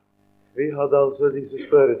Vi hadde altså disse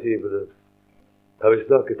spørretimene, har vi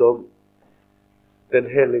snakket om Den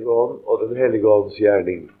hellige ånd og Den hellige ånds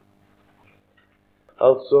gjerning.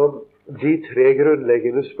 Altså de tre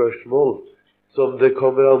grunnleggende spørsmål som det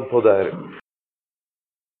kommer an på der.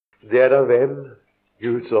 Det er da hvem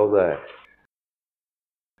Guds ånd er.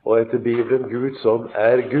 Og etter Bibelen, Guds ånd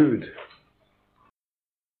er Gud.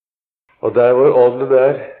 Og der hvor ånden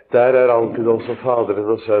er, der er alltid også Faderen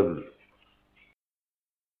og Sønnen.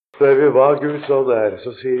 Spør vi hva Guds ånd er,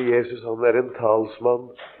 så sier Jesus han er en talsmann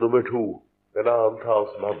nummer 2, en annen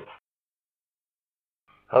talsmann.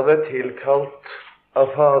 Han er tilkalt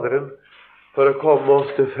av Faderen for å komme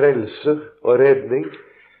oss til frelse og redning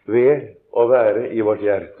ved å være i vårt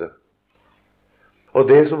hjerte. Og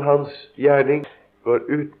det som hans gjerning går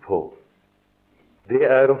ut på, det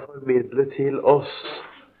er å formidle til oss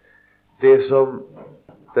det som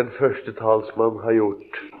den første talsmann har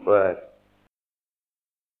gjort og er.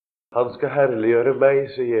 Han skal herliggjøre meg,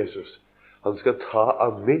 sier Jesus. Han skal ta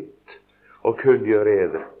av mitt og kunngjøre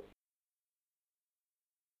eder.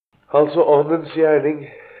 Altså åndens gjerning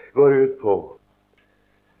går ut på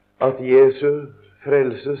at Jesu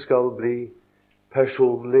frelse skal bli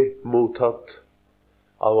personlig mottatt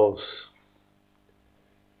av oss.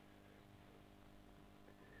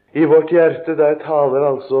 I vårt hjerte der taler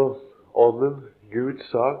altså ånden Guds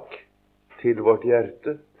sak til vårt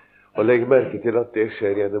hjerte, og legg merke til at det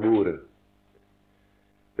skjer gjennom ordet.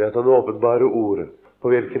 Ved at han åpenbarer ordet. På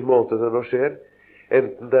hvilken måte det nå skjer,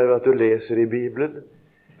 enten det er at du leser i Bibelen,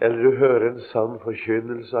 eller du hører en sann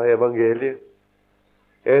forkynnelse av evangeliet,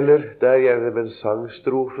 eller det er gjennom en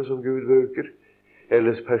sangstrofe som Gud bruker,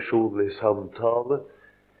 eller personlig samtale,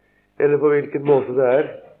 eller på hvilken måte det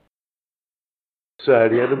er, så er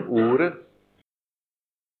det gjennom ordet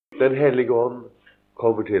Den hellige ånd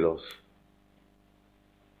kommer til oss.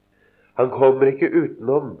 Han kommer ikke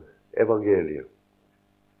utenom evangeliet.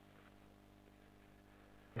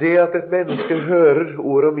 Det at et menneske hører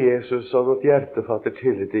ord om Jesus, sånn at hjertet fatter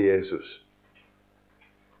tillit til Jesus.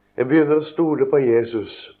 En begynner å stole på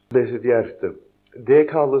Jesus med sitt hjerte. Det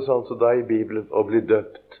kalles altså da i Bibelen å bli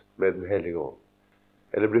døpt med Den hellige ånd,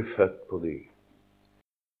 eller bli født på ny.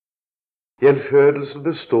 Gjenfødelsen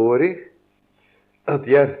består i at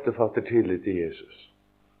hjertet fatter tillit til Jesus.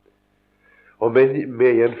 Og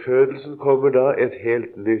med gjenfødelsen kommer da et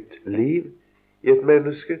helt nytt liv i et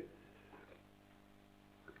menneske,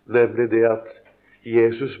 nemlig det at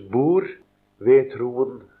Jesus bor ved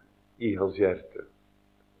troen i hans hjerte.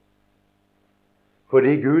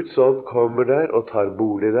 Fordi Guds ånd kommer der og tar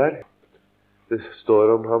bolig der. Det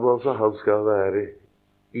står om ham altså, han skal være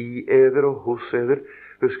i eder og hos eder.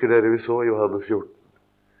 Husker dere vi så i Johannes 14.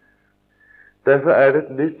 Derfor er det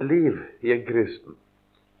et nytt liv i en kristen.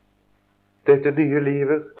 Dette nye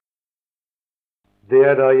livet, det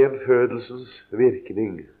er da gjenfødelsens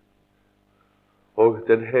virkning og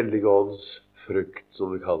Den hellige ånds frukt,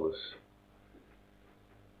 som det kalles.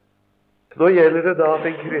 Nå gjelder det da at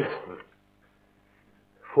en kristen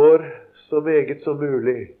får så meget som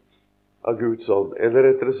mulig av Guds ånd, eller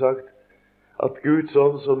rettere sagt, at Guds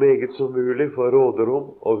ånd så meget som mulig får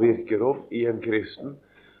råderom og virkerom i en kristen,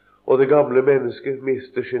 og det gamle mennesket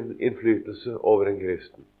mister sin innflytelse over en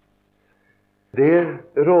kristen. Det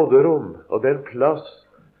råderom og den plass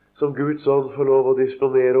som Guds ånd får lov å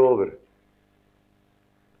disponere over,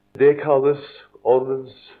 det kalles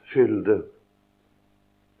åndens fylde.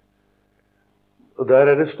 Og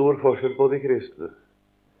der er det stor forskjell på de kristne.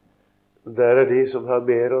 Der er de som har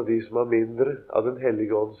mer og de som har mindre av Den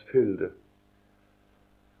hellige ånds fylde.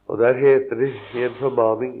 Og der heter det i en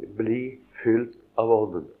formaning, bli fylt av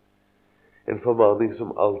ånden. En formaning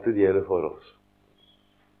som alltid gjelder for oss.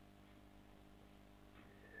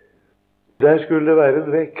 Der skulle det være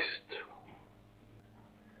en vekst.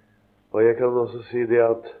 Og jeg kan også si det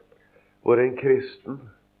at hvor en kristen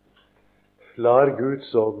lar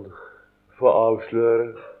Guds ånd få avsløre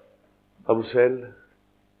ham selv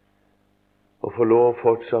og få lov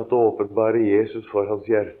fortsatt å åpenbare Jesus for hans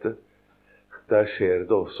hjerte, der skjer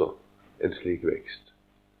det også en slik vekst.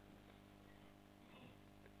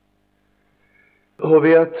 Og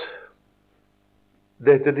ved at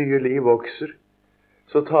dette nye liv vokser,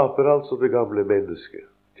 så taper altså det gamle mennesket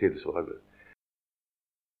tilsvarende.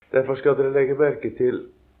 Derfor skal dere legge merke til,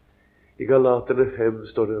 i Galaterne 5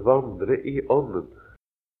 står det, vandre i ånden.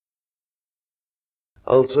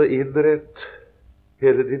 Altså innrett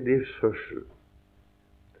hele din livsførsel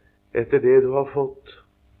etter det du har fått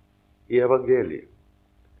i evangeliet.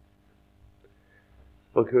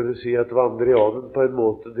 Man kunne si at vandre i ånden på en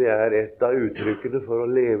måte, det er et av uttrykkene for å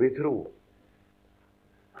leve i tro.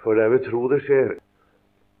 For det er ved tro det skjer.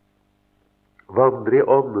 Vandre i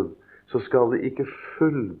ånden, så skal det ikke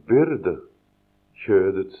fullbyrde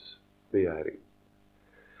kjødets begjæring.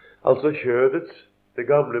 Altså kjødets, det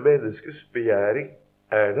gamle menneskets begjæring,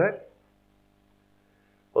 er der.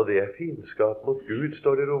 Og det er fiendskap mot Gud,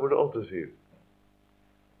 står det i Romerne 8:7.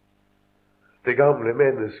 Det gamle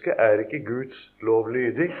mennesket er ikke Guds lov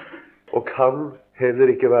lydig, og kan heller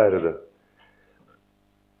ikke være det.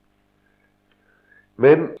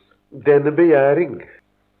 Men denne begjæring,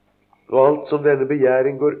 og alt som denne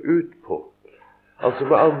begjæring går ut på, altså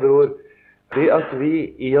med andre ord, det at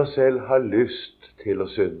vi i oss selv har lyst til å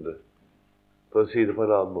synde, for å si det på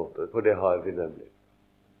en annen måte, for det har vi nemlig,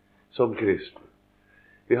 som kristne.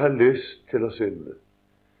 Vi har lyst til å synde.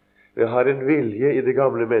 Vi har en vilje i det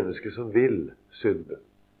gamle mennesket som vil synde.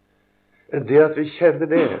 Men det at vi kjenner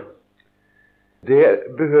det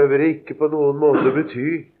behøver ikke på noen måte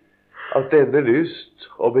bety at denne lyst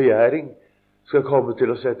og begjæring skal komme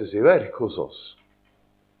til å settes i verk hos oss.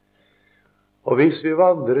 Og hvis vi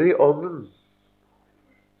vandrer i ånden,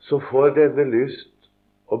 så får denne lyst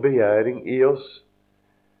og begjæring i oss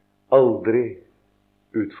aldri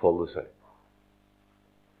utfolde seg.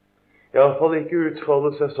 I alle fall ikke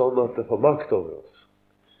utfolde seg sånn at det får makt over oss.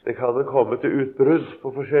 Det kan vel komme til utbrudd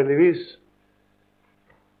på forskjellig vis.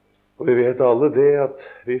 Og vi vet alle det at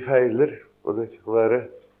vi feiler, og det kan være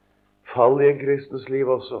fall i en kristens liv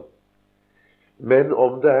også. Men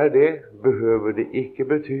om det er det, behøver det ikke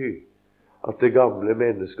bety at det gamle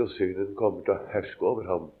mennesket og synden kommer til å herske over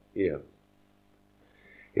ham igjen.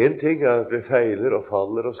 En ting er at vi feiler og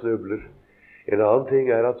faller og snubler. En annen ting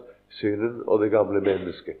er at synden og det gamle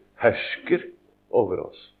mennesket hersker over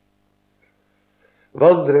oss.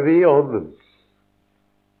 Vandrer vi i ånden,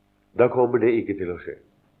 da kommer det ikke til å skje.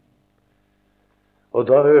 Og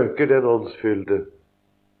da øker den åndsfylde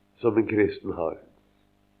som en kristen har.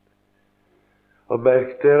 Og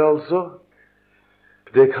merk dere altså,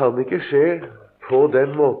 det kan ikke skje på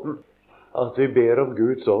den måten at vi ber om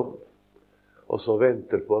Guds ånd, og så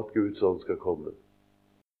venter på at Guds ånd skal komme.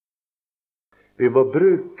 Vi må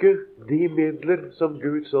bruke de midler som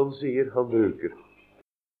Guds ånd sier han bruker,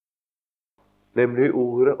 nemlig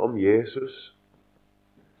ordet om Jesus.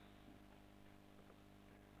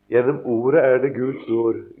 Gjennom ordet er det Guds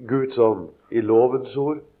ord, Guds ånd. I lovens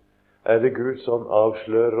ord er det Guds ånd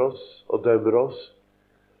avslører oss og dømmer oss.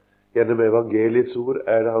 Gjennom evangeliets ord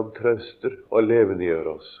er det han trøster og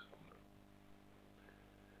levendegjør oss.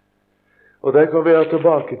 Og der kommer jeg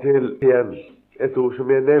tilbake til igjen et ord som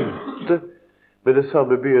jeg nevnte, men det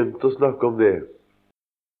samme begynte å snakke om det,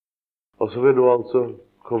 og som vi nå altså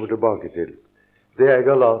kommer tilbake til. Det er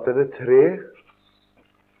Galaterne 3,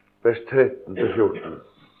 vers 13-14.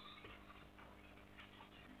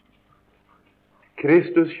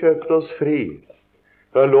 Kristus kjøpte oss fri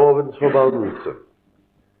fra lovens forbannelse,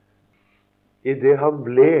 i det han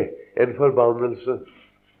ble en forbannelse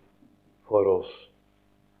for oss.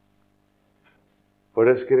 For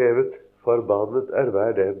det er skrevet, forbannet er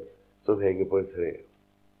hver den som henger på et tre.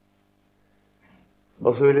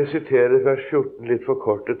 Og så vil jeg sitere vers 14 litt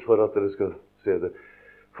forkortet for at dere skal se det.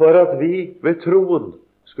 For at vi ved troen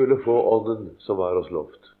skulle få ånden som var oss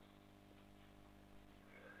lovt.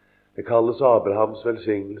 Det kalles Abrahams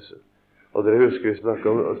velsignelse. Og dere husker vi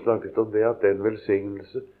snakket om det, at den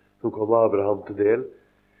velsignelse som kom Abraham til del,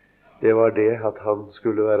 det var det at han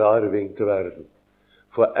skulle være arving til verden.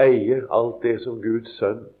 Få eie alt det som Guds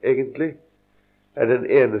sønn egentlig er den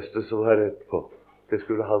eneste som har rett på. Det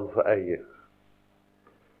skulle han få eie.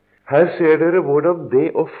 Her ser dere hvordan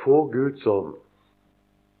det å få Guds ånd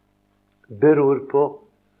beror på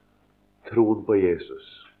troen på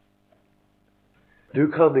Jesus. Du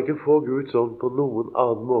kan ikke få Guds ånd på noen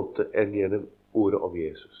annen måte enn gjennom ordet om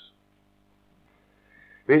Jesus.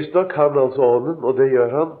 Visstnok kan altså ånden, og det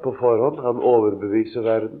gjør han på forhånd, han overbeviser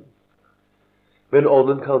verden. Men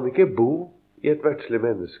ånden kan ikke bo i et verdslig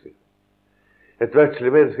menneske. Et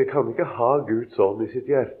verdslig menneske kan ikke ha Guds ånd i sitt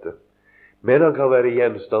hjerte, men han kan være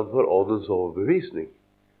gjenstand for åndens overbevisning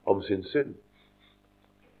om sin synd.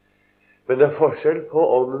 Men det er forskjell på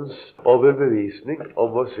åndens overbevisning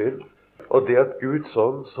om vår synd, og det at Guds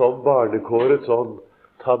ånd som barnekårets ånd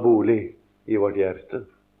tar bolig i vårt hjerte.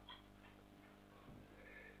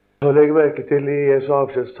 Så legg merke til i Jesu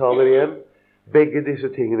avskjedstaler igjen, begge disse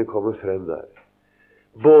tingene kommer frem der.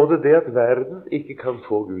 Både det at verden ikke kan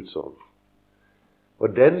få Guds ånd,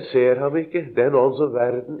 og den ser ham ikke, den ånd som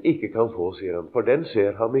verden ikke kan få, sier han, for den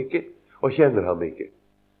ser ham ikke og kjenner ham ikke.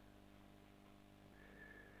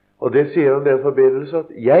 Og det sier han i den forbindelse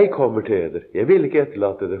at jeg kommer til dere, jeg vil ikke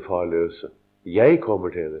etterlate dere farløse, jeg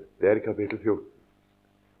kommer til dere. Det er i kapittel 14.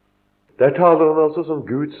 Der taler han altså som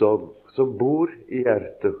Guds ånd, som bor i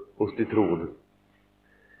hjertet hos de troende.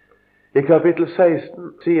 I kapittel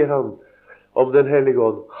 16 sier han om Den hellige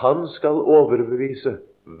ånd, han skal overbevise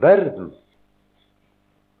verden.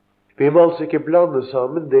 Vi må altså ikke blande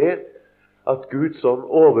sammen det at Guds ånd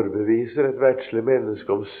overbeviser et verdslig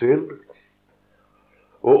menneske om synd,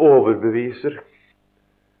 og overbeviser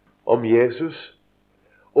om Jesus,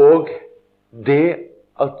 og det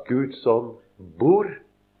at Guds ånd bor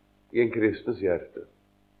i en kristens hjerte.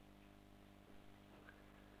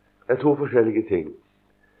 Det er to forskjellige ting.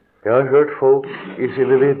 Jeg har hørt folk i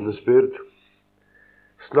sine vitnesbyrd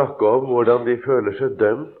snakke om hvordan de føler seg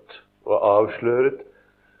dømt og avsløret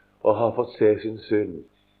og har fått se sin synd.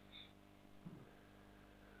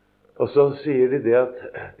 Og så sier de det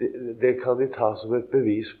at det kan de ta som et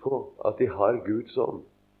bevis på at de har Guds ånd.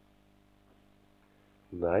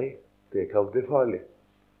 Nei, det kan bli farlig.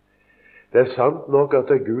 Det er sant nok at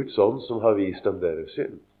det er Guds ånd som har vist dem deres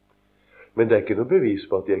synd. Men det er ikke noe bevis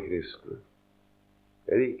på at de er kristne.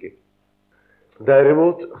 Det er det ikke.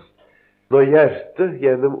 Derimot, når hjertet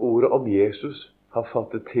gjennom ordet om Jesus har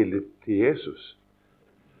fattet tillit til Jesus,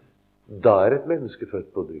 da er et menneske født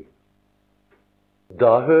på ny.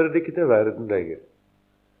 Da hører det ikke til verden lenger.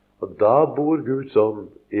 Og da bor Guds ånd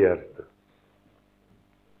i hjertet.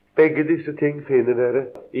 Begge disse ting finner dere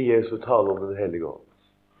i Jesu tale om Den hellige ånd.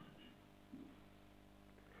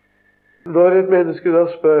 Når et menneske da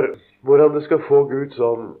spør hvordan det skal få Guds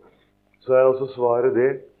ånd, så er altså svaret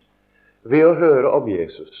det ved å høre om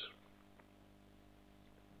Jesus.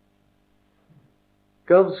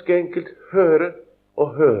 Ganske enkelt høre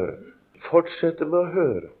og høre. Fortsette med å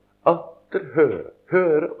høre. Atter høre.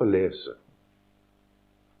 Høre og lese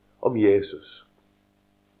om Jesus.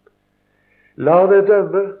 La deg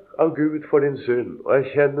dømme av Gud for din synd, og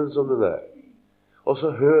erkjenn den som den er. Og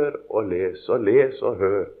så hør og les og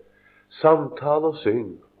hør. Samtale og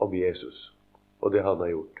syng om Jesus og det han har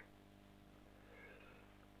gjort.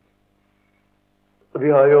 Vi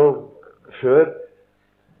har jo før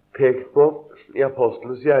pekt på i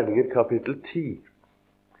Apostlenes gjerninger kapittel 10,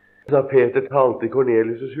 da Peter talte i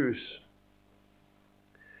Kornelius' hus.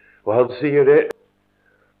 Og han sier det,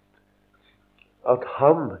 at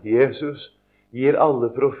han, Jesus, gir alle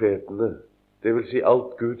profetene, det vil si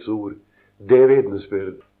alt Guds ord, det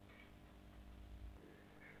vitnesbyrd.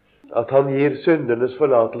 At han gir syndernes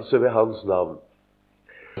forlatelse ved hans navn.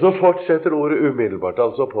 Så fortsetter ordet umiddelbart,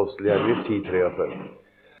 altså apostelgjerningen 10:43.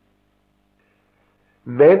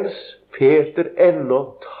 Mens Peter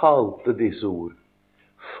ennå talte disse ord,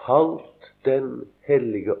 falt Den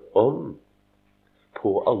hellige ånd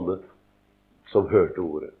på alle som hørte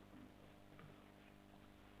ordet.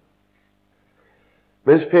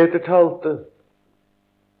 Mens Peter talte,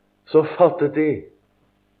 så fattet de,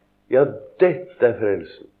 ja, dette er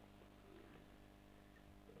frelsen.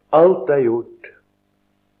 Alt er gjort.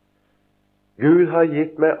 Gud har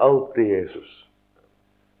gitt meg alt i Jesus.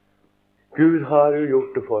 Gud har jo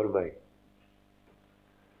gjort det for meg.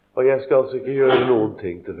 Og jeg skal altså ikke gjøre noen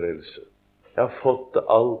ting til frelse. Jeg har fått det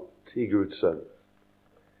alt i Guds sønn.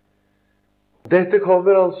 Dette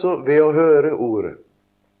kommer altså ved å høre ordet.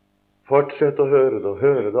 Fortsett å høre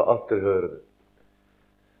det og atter høre det.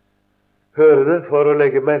 Høre det for å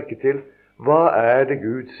legge merke til hva er det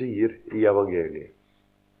Gud sier i evangeliet.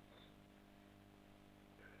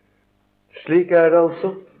 Slik er det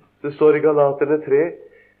altså. Det står i Galaterne 3,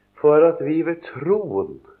 for at vi ved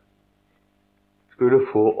troen skulle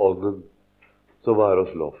få ånden som var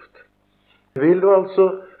oss lovt. Vil du altså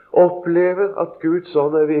oppleve at Guds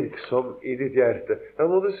ånd er virksom i ditt hjerte, da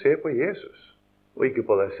må du se på Jesus, og ikke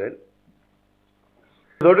på deg selv.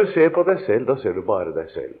 Når du ser på deg selv, da ser du bare deg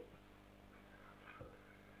selv.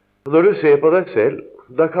 Når du ser på deg selv,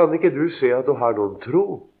 da kan ikke du se at du har noen tro.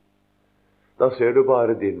 Da ser du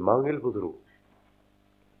bare din mangel på tro.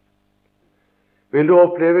 Vil du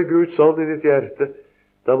oppleve Guds ånd i ditt hjerte,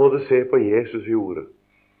 da må du se på Jesus i ordet.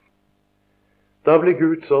 Da blir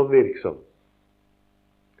Guds ånd virksom.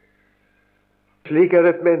 Slik er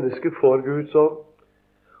det et menneske får Guds ånd,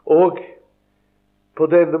 og på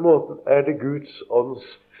denne måten er det Guds ånds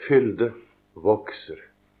fylde vokser.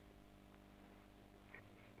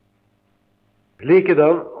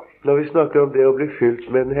 Likedan, når vi snakker om det å bli fylt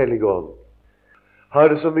med Den hellige ånd, har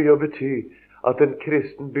det så mye å bety at en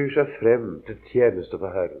kristen byr seg frem til tjeneste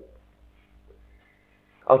for Herren.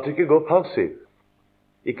 At du ikke går passiv,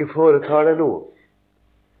 ikke foretar deg noe.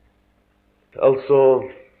 Altså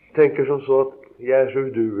tenker som så at jeg er så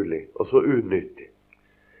uduelig og så unyttig.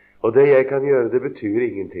 Og det jeg kan gjøre, det betyr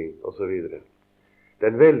ingenting, og så videre. Det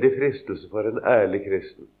er en veldig fristelse for en ærlig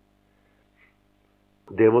kristen.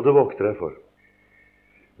 Det må du vokte deg for.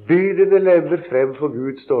 By dine lemmer frem for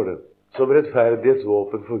Gud, står det. Som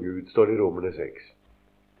rettferdighetsvåpen for Gud, står det i Romerne 6.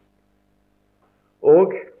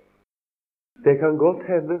 Og det kan godt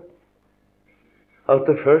hende at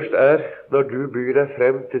det først er når du byr deg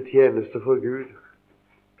frem til tjeneste for Gud,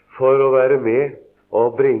 for å være med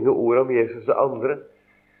og bringe ord om Jesus til andre,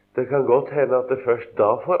 det kan godt hende at det først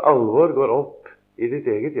da for alvor går opp i ditt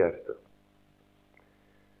eget hjerte.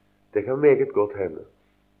 Det kan meget godt hende.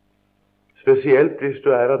 Spesielt hvis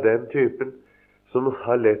du er av den typen som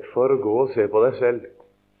har lett for å gå og se på deg selv,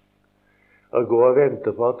 og gå og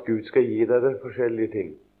vente på at Gud skal gi deg det forskjellige ting.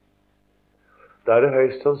 Da er det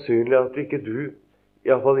høyst sannsynlig at ikke du, i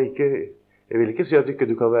alle fall ikke, jeg vil ikke si at ikke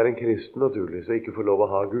du kan være en kristen naturligvis, og ikke få lov å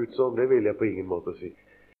ha Guds ånd, det vil jeg på ingen måte si.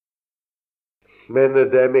 Men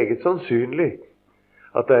det er meget sannsynlig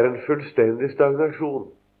at det er en fullstendig stagnasjon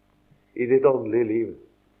i ditt åndelige liv.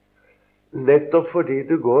 Nettopp fordi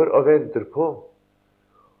du går og venter på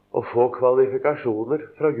å få kvalifikasjoner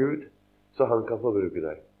fra Gud, så han kan få bruke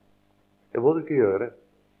deg. Det må du ikke gjøre.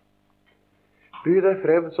 By deg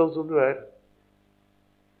frem sånn som du er.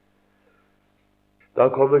 Da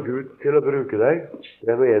kommer Gud til å bruke deg,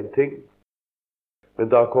 det er noe en ting,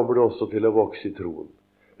 men da kommer du også til å vokse i troen.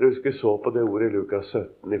 Husk, vi så på det ordet i Lukas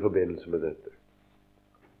 17 i forbindelse med dette.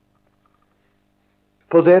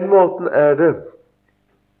 På den måten er det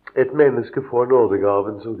et menneske får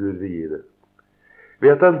nådegaven som Gud vil gi det,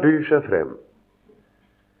 ved at han byr seg frem.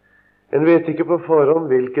 En vet ikke på forhånd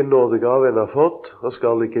hvilken nådegave en har fått, og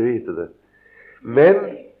skal ikke vite det. Men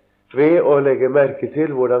ved å legge merke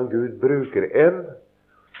til hvordan Gud bruker en,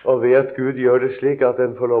 og ved at Gud gjør det slik at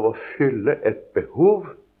en får lov å fylle et behov,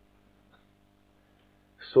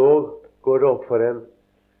 så går det opp for en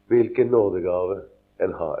hvilken nådegave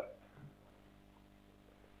en har.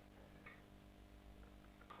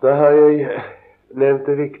 Da har jeg nevnt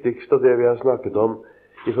det viktigste av det vi har snakket om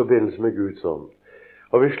i forbindelse med Guds ånd.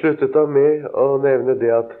 Og vi sluttet da med å nevne det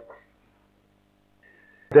at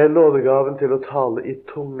den nådegaven til å tale i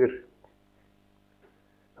tunger,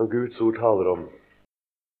 som Guds ord taler om,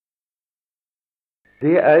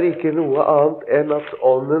 det er ikke noe annet enn at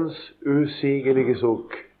åndens usigelige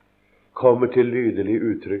sukk kommer til lydelig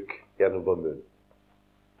uttrykk gjennom vår munn.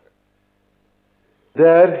 Det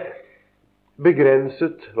er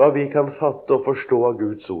begrenset hva vi kan fatte og forstå av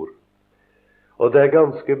Guds ord. Og det er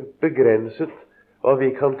ganske begrenset hva vi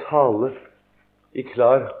kan tale i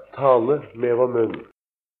klar tale med vår munn.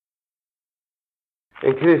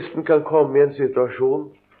 En kristen kan komme i en situasjon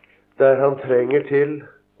der han trenger til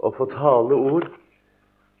å få tale ord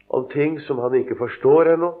om ting som han ikke forstår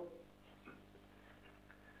ennå,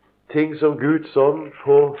 ting som Guds ånd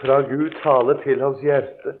fra Gud taler til hans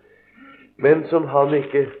hjerte, men som han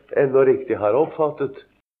ikke ennå riktig har oppfattet.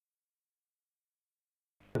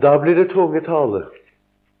 Da blir det tunge tale,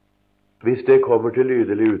 hvis det kommer til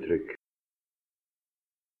lydelig uttrykk.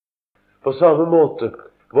 På samme måte,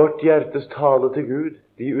 vårt hjertes tale til Gud,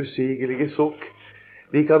 de usigelige sukk,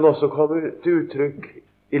 de kan også komme til uttrykk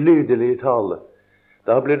i lydelig tale.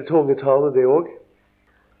 Da blir det tungetale det òg.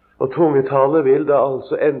 Og tungetale vil da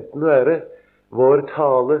altså enten være vår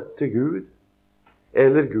tale til Gud,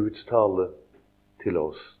 eller Guds tale til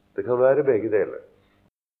oss. Det kan være begge deler.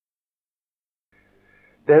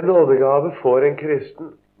 Den nådegave får en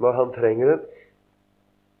kristen når han trenger den,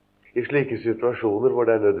 i slike situasjoner hvor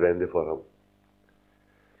det er nødvendig for ham.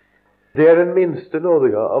 Det er den minste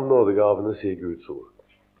av nådegavene, sier Guds ord.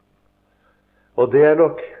 Og det er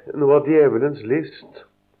nok noe av djevelens list,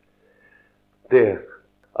 det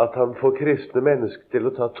at han får kristne mennesker til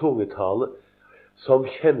å ta tungetale som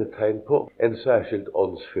kjennetegn på en særskilt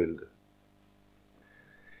åndsfylde.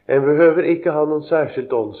 En behøver ikke ha noen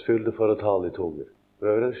særskilt åndsfylde for å tale i tunger.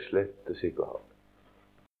 Behøver en slettes ikke ha.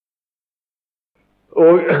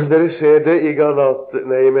 Og dere ser det i i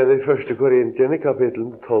 1. Korinterne,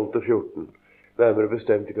 kapittel 12-14, nærmere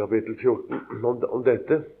bestemt i kapittel 14, om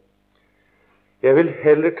dette. Jeg vil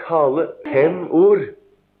heller tale 5 ord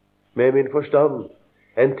med min forstand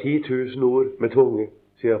enn 10 000 ord med tunge,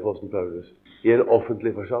 sier apostelen Paulus, i en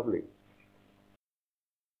offentlig forsamling.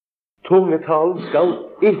 Tungetalen skal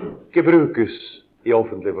ikke brukes i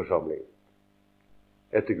offentlig forsamling,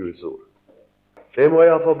 etter Guds ord. Det må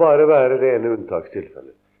iallfall bare være det ene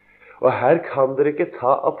unntakstilfellet. Og her kan dere ikke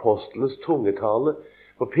ta apostlenes tungetale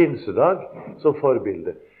på pinsedag som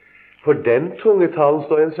forbilde, for den tungetalen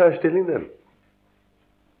står i en særstilling, den.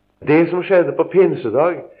 Det som skjedde på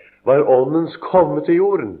pinsedag, var åndens komme til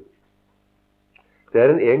jorden. Det er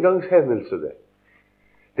en engangshendelse, det.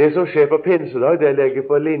 Det som skjer på pinsedag, det legger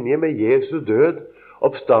på linje med Jesu død,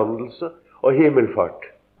 oppstandelse og himmelfart.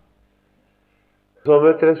 Som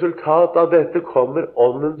et resultat av dette kommer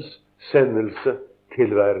åndens sendelse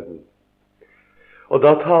til verden. Og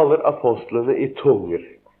da taler apostlene i tunger.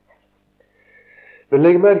 Men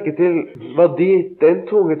legg merke til hva den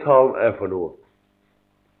tungetalen er for noe.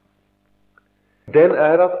 Den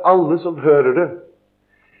er at alle som hører det,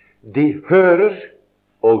 de hører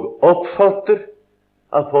og oppfatter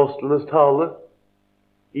apostlenes tale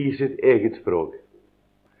i sitt eget språk.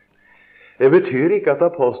 Det betyr ikke at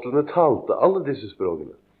apostlene talte alle disse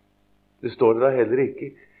språkene. Det står det da heller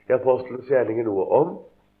ikke i apostlenes gjerninger noe om.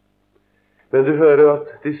 Men du hører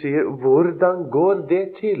at de sier, hvordan går det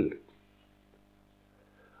til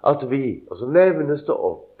at vi, og så nevnes det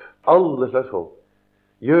opp, alle slags folk,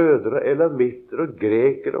 jøder og elamitter og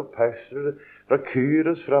grekere og persere, fra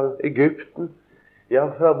Kyros, fra Egypten, ja,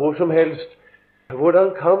 fra hvor som helst.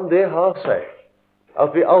 Hvordan kan det ha seg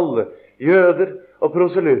at vi alle, jøder og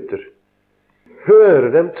proselytter, hører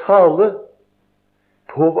dem tale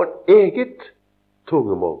på vårt eget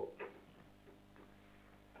tungemål?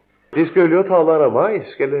 De skulle jo tale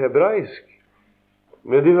aramaisk eller hebraisk,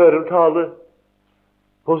 men de hører dem tale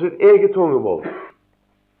på sitt eget tungemål.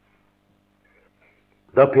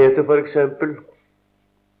 Da Peter for eksempel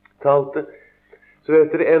talte, så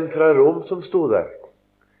vet dere en fra Rom som sto der.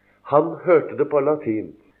 Han hørte det på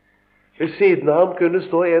latin. Ved siden av ham kunne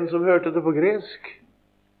stå en som hørte det på gresk.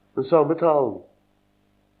 Den samme talen.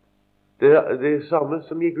 Det samme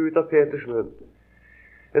som gikk ut av Peters munn.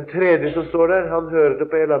 En tredje som står der, han hører det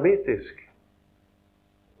på elamittisk,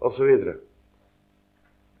 og så videre.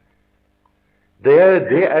 Det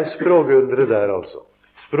er språkundret der, altså.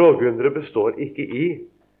 Språkundret består ikke i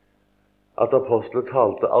at apostlene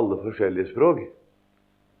talte alle forskjellige språk.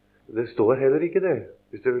 Det står heller ikke det,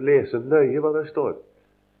 hvis du vil lese nøye hva det står.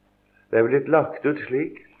 Det er blitt lagt ut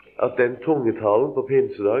slik at den tungetalen på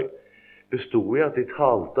pinsedag bestod i at de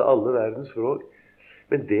talte alle verdens språk.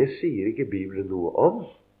 Men det sier ikke Bibelen noe om.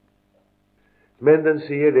 Men den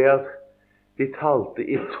sier det at de talte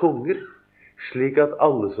i tunger, slik at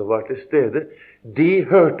alle som var til stede, de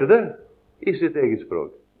hørte det i sitt eget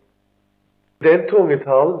språk. Den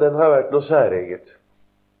tungetalen, den har vært noe særeget.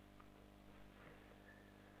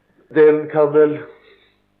 Den kan vel,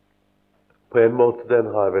 på en måte, den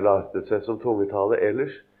har vel artet seg som tungetale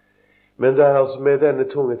ellers. Men det er altså med denne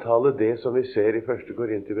tungetale det som vi ser i 1.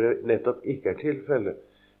 Korinterbrev nettopp ikke er tilfelle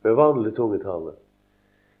med vanlig tungetale.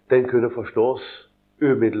 Den kunne forstås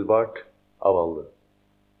umiddelbart av alle.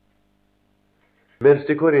 Mens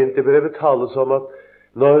i Korinterbrevet tales om at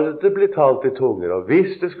når det blir talt i tunger, og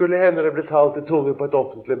hvis det skulle hende det blir talt i tunger på et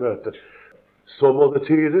offentlig møte, så må det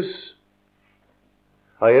tydes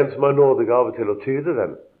av en som har nådegave til å tyde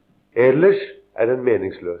den. Ellers er den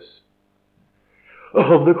meningsløs.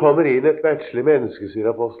 Og om det kommer inn et verdslig menneske,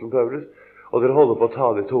 sier apostelen Paulus, og dere holder på å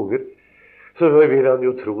tale i tunger, så vil han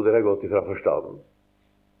jo tro dere er gått ifra forstanden.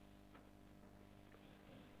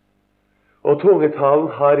 Og tungetalen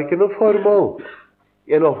har ikke noe formål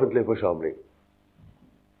i en offentlig forsamling.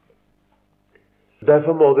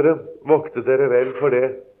 Derfor må dere vokte dere vel for det,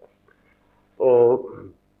 og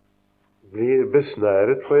bli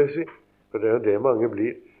besnæret, får jeg si, for det er det mange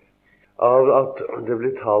blir, av at det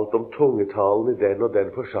blir talt om tungetalen i den og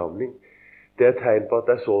den forsamling. Det er tegn på at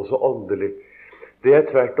det er så åndelig. Det er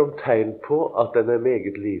tvert om tegn på at den er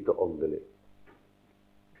meget lite åndelig.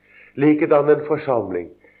 Likedan en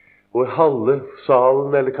forsamling, hvor halve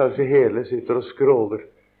salen, eller kanskje hele, sitter og skråler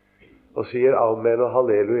og sier amen og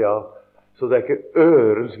halleluja, så det er ikke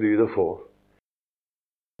ørens lyd å få.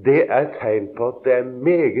 Det er tegn på at det er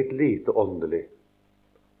meget lite åndelig.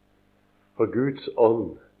 For Guds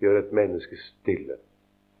ånd gjør et menneske stille.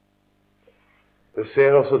 Vi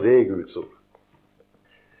ser også det i Guds ord.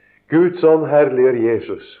 Guds ånd herliggjør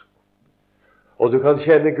Jesus. Og du kan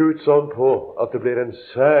kjenne Guds ånd på at det blir en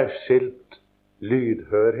særskilt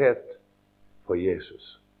lydhørhet for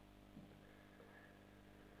Jesus.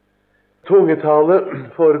 Tungetale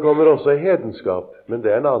forekommer også i hedenskap, men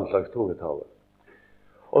det er en annen slags tungetale.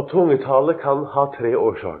 Og tungetale kan ha 3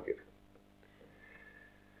 årsaker.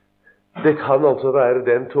 Det kan altså være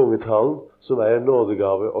den tungetalen som er en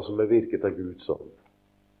nådegave, og som er virket av Guds ånd.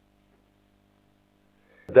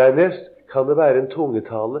 Dernest kan det være en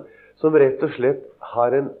tungetale som rett og slett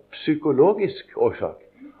har en psykologisk årsak,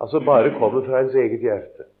 altså bare kommer fra ens eget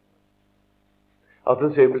hjerte. At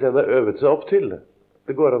den simpelthen har øvet seg opp til det.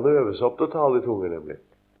 Det går an å øve seg opp til å tale i tunger, nemlig.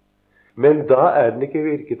 Men da er den ikke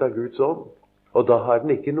virket av Guds ånd, og da har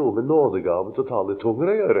den ikke noe med nådegave til å tale i tunger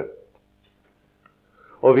å gjøre.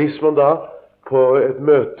 Og hvis man da på et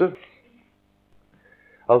møte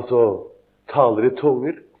altså taler i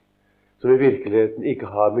tunger som i virkeligheten ikke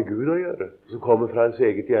har med Gud å gjøre, som kommer fra ens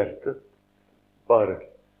eget hjerte bare,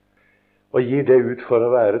 og gir det ut for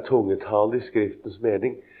å være tungetale i Skriftens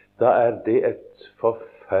mening, da er det et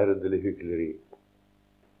forferdelig hykleri.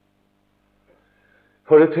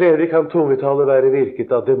 For det tredje kan tungetale være virket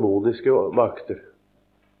av demoniske makter,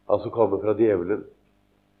 altså komme fra djevelen,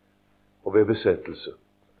 og ved besettelse.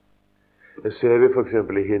 Det ser vi for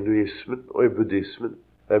eksempel i hinduismen og i buddhismen.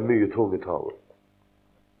 Det er mye tungetale.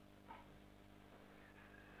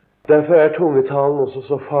 Derfor er tungetalen også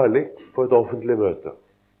så farlig på et offentlig møte.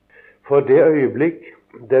 For det øyeblikk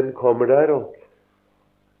den kommer der,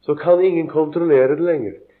 så kan ingen kontrollere det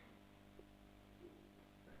lenger.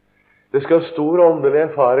 Det skal stor åndelig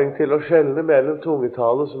erfaring til å skjelne mellom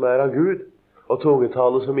tungetale som er av Gud, og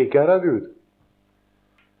tungetale som ikke er av Gud.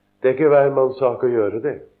 Det er ikke hver manns sak å gjøre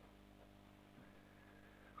det.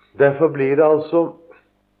 Derfor blir det altså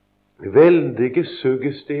veldige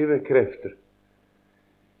suggestive krefter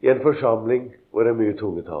i en forsamling hvor det er mye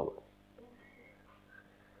tungetale.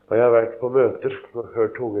 Og jeg har vært på møter og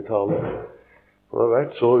hørt tungetale, og det har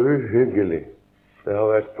vært så uhyggelig. Jeg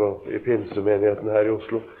har vært i pinsemenigheten her i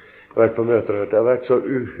Oslo. Jeg har vært på møter og hørt. Det har vært så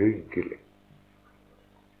uhyggelig.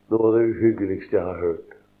 Noe av det uhyggeligste jeg har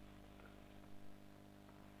hørt.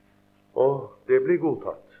 Og det blir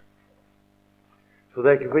godtatt. Så det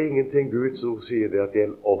er ikke for ingenting Guds ord sier det at i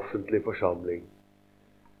en offentlig forsamling,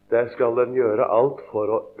 der skal den gjøre alt for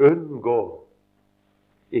å unngå,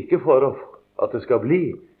 ikke for at det skal bli,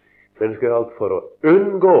 men den skal gjøre alt for å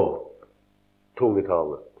unngå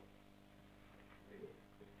tungetale.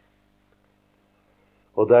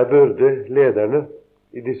 Og der burde lederne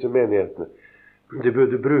i disse menighetene, de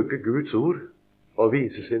burde bruke Guds ord og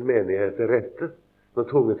vise sin menighet til rette når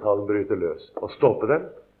tungetalen bryter løs, og stoppe den.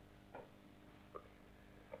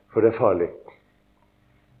 For det er farlig.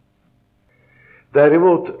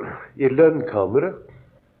 Derimot, i lønnkammeret,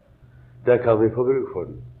 der kan vi få bruk for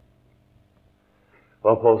den.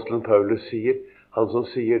 Og apostelen Paulus sier, han som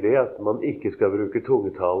sier det, at man ikke skal bruke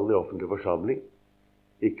tungetalen i offentlig forsamling,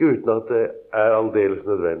 ikke uten at det er aldeles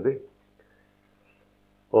nødvendig.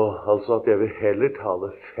 Og altså at jeg vil heller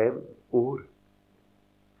tale 5 ord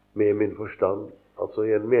med min forstand, altså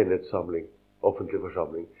i en menighetssamling, offentlig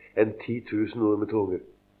forsamling, enn 10 000 ord med tunger.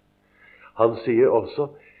 Han sier også,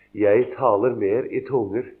 jeg taler mer i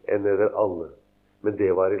tunger enn dere alle. Men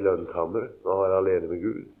det var i lønnkammeret, når han var alene med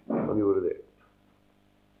Gud. Han gjorde det.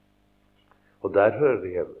 Og der hører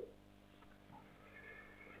det hjemme.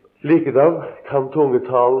 Likedan kan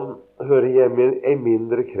tungetalen høre hjemme i en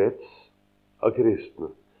mindre krets av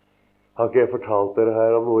kristne. Har ikke jeg fortalt dere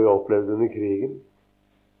her om noe jeg opplevde under krigen?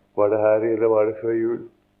 Var det her, eller var det før jul?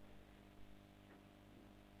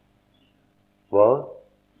 Hva?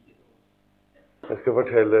 Jeg skal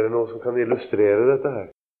fortelle dere noe som kan illustrere dette her.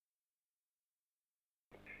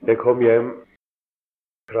 Jeg kom hjem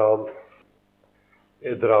fra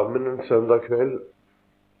Drammen en søndag kveld.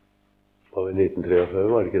 Det var i 1943,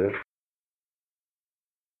 var det ikke det?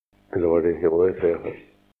 Eller var det, jo, det 43?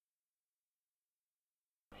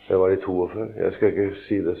 Det var i 42. Jeg skal ikke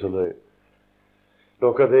si det så nøye.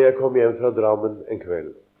 Nok av det, jeg kom hjem fra Drammen en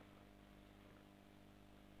kveld.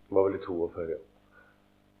 Det var vel i 42, ja.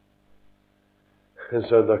 En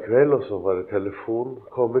søndag kveld, og så var det telefon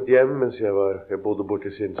kommet hjem, mens jeg bodde borte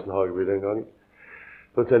i Sinsen Hageby den gangen.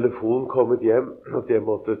 Så telefonen kommet hjem, at jeg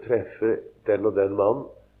måtte treffe den og den mann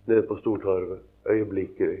nede på Stortorvet,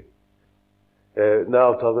 øyeblikkelig.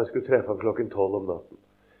 Avtalen jeg skulle treffe ham klokken 12 om natten.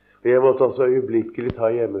 Og jeg måtte altså øyeblikkelig ta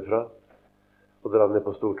hjemmefra og dra ned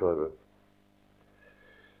på Stortorvet.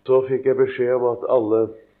 Så fikk jeg beskjed om at alle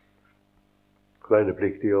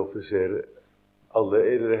vernepliktige offiserer,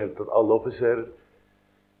 alle offiserer,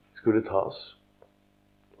 skulle tas,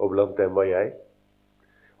 og blant dem var jeg,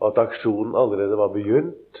 og at aksjonen allerede var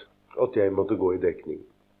begynt, og at jeg måtte gå i dekning.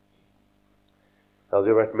 Jeg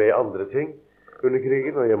hadde jo vært med i andre ting under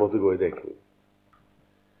krigen, og jeg måtte gå i dekning.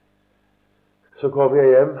 Så kom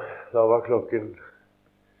jeg hjem, da var klokken,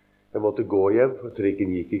 jeg måtte gå hjem, for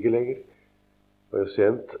trikken gikk ikke lenger. Det var jo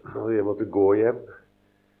sent, og jeg måtte gå hjem,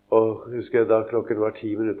 og husker jeg da klokken var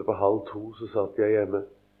 10 minutter på 1:30, så satt jeg hjemme.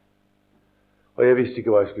 Og jeg visste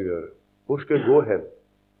ikke hva jeg skulle gjøre. Hvor skulle jeg gå hen?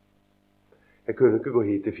 Jeg kunne ikke gå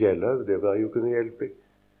hit til Fjellhaug, det var jo kunne hjelpe.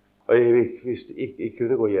 Og jeg visste ikke, jeg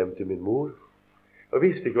kunne gå hjem til min mor. Og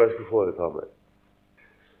visste ikke hva jeg skulle foreta meg.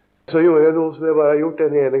 Så gjorde jeg noe som jeg bare har gjort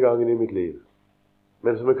den ene gangen i mitt liv.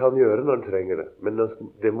 Men som jeg kan gjøre når en trenger det. Men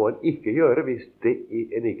det må en ikke gjøre hvis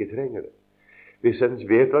en ikke trenger det. Hvis en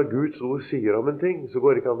vet hva Guds ord sier om en ting, så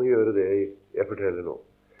går det ikke an å gjøre det jeg forteller nå.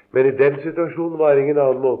 Men i den situasjonen var det ingen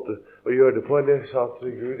annen måte å gjøre det på enn jeg sa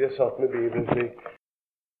til Gud. Jeg satt med Bibelen slik.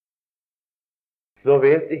 Nå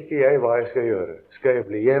vet ikke jeg hva jeg skal gjøre. Skal jeg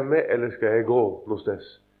bli hjemme, eller skal jeg gå noe sted?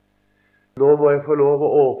 Nå må jeg få lov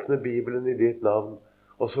å åpne Bibelen i ditt navn,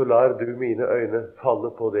 og så lar du mine øyne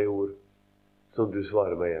falle på det ord som du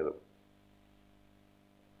svarer meg gjennom.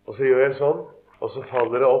 Og så gjør jeg sånn, og så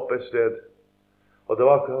faller det opp et sted. Og det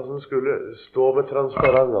var akkurat som det skulle stå med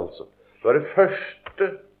transparent, altså. Det var det første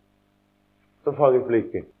som fanget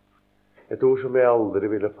blikket. Et ord som jeg aldri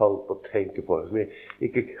ville falt på å tenke på, som jeg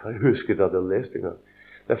ikke husket at jeg hadde lest engang.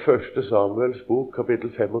 Det er første Samuels bok,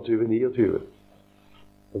 kapittel 25-29.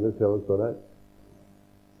 Kan dere se hva det står der?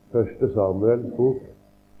 Første Samuels bok,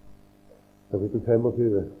 kapittel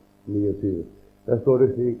 25-29. Der står det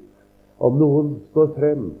slik: om noen står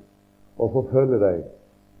frem og forfølger deg,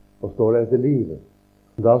 og står deg etter livet,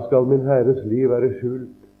 da skal min Herres liv være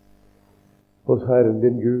skjult hos Herren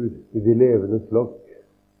din Gud i de levendes flokk,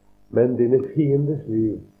 men dine fienders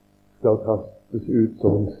liv skal kastes ut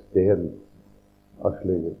som en sten av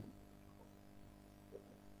slyngen.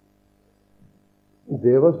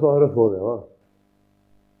 Det var svaret på det, va?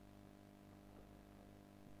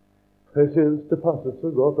 Jeg synes det passet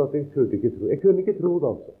så godt at jeg kunne ikke tro. Jeg kunne ikke tro det,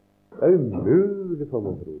 altså. Det er umulig for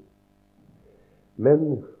meg å tro. Men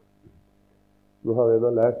nå har jeg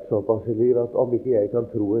nå lært såpass i livet at om ikke jeg kan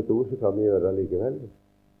tro et ord, så kan jeg gjøre det likevel.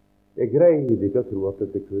 Jeg greide ikke å tro at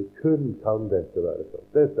dette kun kan dette være sånn.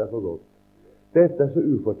 Dette er for godt. Dette er så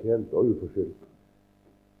ufortjent og uforskyldt.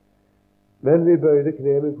 Men vi bøyde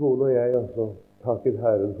kne, min kone og jeg, og så takket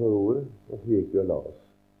Herren for ordet, og så gikk vi og la oss.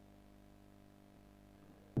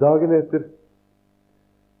 Dagen etter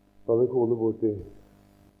var min kone bort i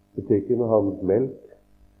butikken og handlet melk,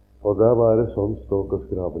 og der var det sånn ståk og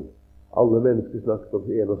skravel. Alle mennesker snakket om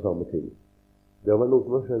en og samme ting. Det var noe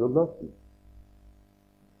som var skjedd om natten.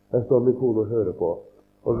 Der står min kone og hører på,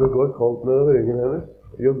 og det går koldt nedover ryggen hennes.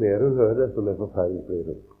 Jo mer hun hører, desto mer forferdelig blir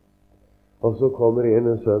hun. Og så kommer inn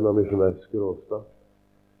en sønn av misjonær Skråstad,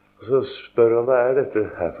 og så spør han: hva er dette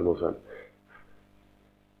her for noe, sønn?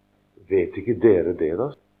 Vet ikke dere det, da?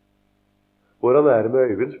 Hvordan er det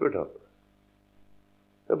med Øivind, spurte han.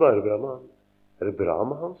 Det er bare bra med han. Er det bra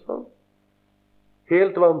med han, sa han.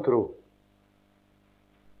 Helt vantro.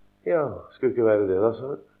 Ja, skulle ikke være det, da,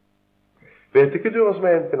 sa han. Vet ikke du hva som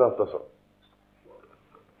er hendt i natt, altså?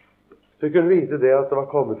 Så vi kunne vite det at det var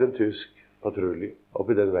kommet en tysk patrulje opp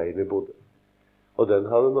i den veien vi bodde. Og den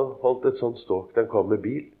hadde nå holdt et sånt ståk. Den kom med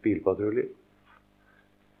bilpatrulje.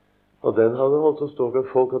 Og den hadde holdt så ståk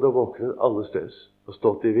at folk hadde våknet alle steds og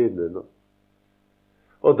stått i vinduene.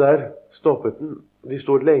 Og der stoppet den. De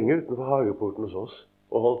stod lenge utenfor hageporten hos oss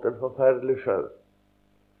og holdt en forferdelig sjau.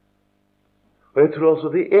 Og jeg tror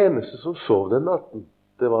altså de eneste som sov den natten,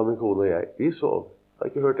 det var min kone og jeg. Vi sov. Jeg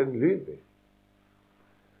har ikke hørt en lyd.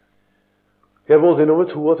 Jeg bodde i nummer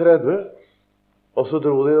 32, og så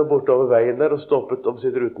dro de bortover veien der og stoppet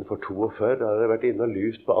omsider utenfor 42. Da hadde jeg vært inne og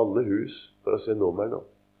lyst på alle hus for å se nummeren nå.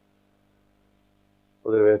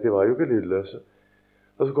 Og dere vet, de var jo ikke lydløse.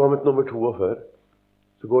 Og så kom et nummer 42.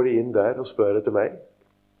 Så går de inn der og spør etter meg.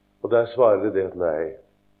 Og der svarer de det at nei,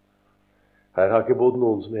 her har ikke bodd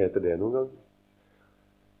noen som heter det noen gang.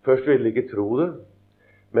 Først ville de ikke tro det,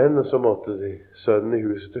 men så måtte sønnen i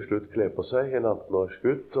huset til slutt kle på seg, en 18-års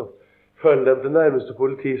gutt, og følge dem til nærmeste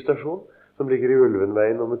politistasjon, som ligger i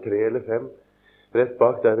Ulvenveien nummer 3 eller 5, rett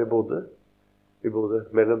bak der vi bodde. Vi bodde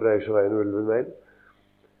mellom Breisjøveien og Ulvenveien.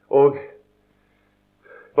 Og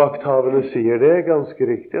vakthavende sier det ganske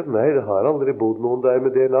riktig, at nei, det har aldri bodd noen der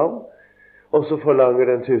med det navn. Og så forlanger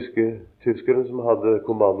den tyskeren som hadde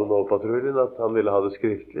kommandoen over patruljen, at han ville ha det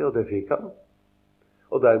skriftlig, og det fikk han.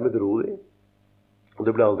 Og dermed dro de. Og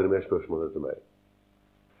det ble aldri mer spørsmål etter meg.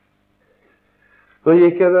 Så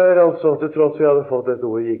gikk jeg der, altså, til tross vi hadde fått dette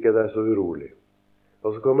ordet, gikk jeg der så urolig.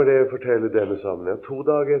 Og så kommer det å fortelle denne sammenhengen. 2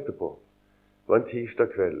 dager etterpå, det var en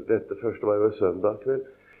tirsdag kveld, dette første var jo en søndag kveld,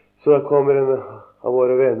 så kommer en av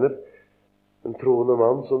våre venner, en troende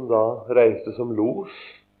mann som da reiste som los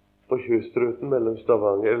på kystruten mellom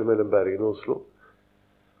Stavanger, eller mellom Bergen og Oslo.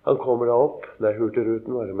 Han kommer da opp,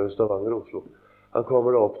 Hurtigruten var det mellom Stavanger og Oslo. Han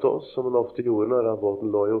kommer da opp til oss, som han ofte gjorde når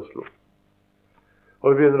båten lå i Oslo. Og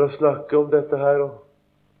vi begynner å snakke om dette her, og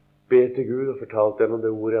be til Gud, og fortalte gjennom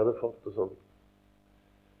det ordet jeg hadde fått, og sånn.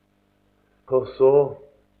 Og så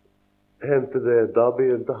hendte det, da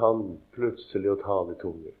begynte han plutselig å tale i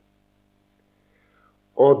tunger.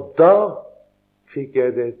 Og da fikk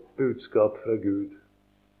jeg det et budskap fra Gud,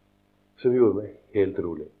 som gjorde meg helt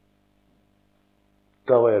rolig.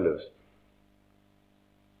 Da var jeg løst.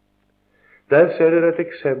 Der ser dere et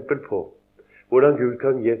eksempel på hvordan Gud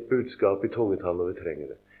kan gi et budskap i tungetall når vi trenger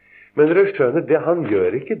det. Men dere skjønner, han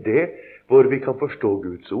gjør ikke det hvor vi kan forstå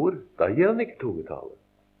Guds ord. Da gir han ikke tungetale.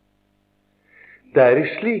 Det er i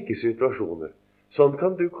slike situasjoner. Sånn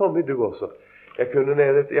kan du komme i, du også.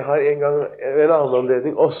 Jeg har en gang ved en annen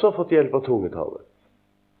anledning også fått hjelp av tungetale.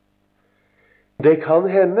 Det kan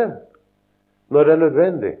hende når det er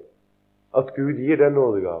nødvendig. at Gud gir den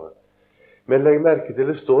nådegaven. Men legg merke til,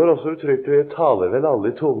 det står også uttrykkelig: jeg taler vel alle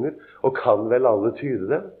i tunger, og kan vel alle tyde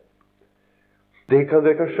dem.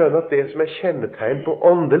 Dere kan skjønne at det som er kjennetegn på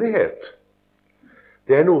åndelighet,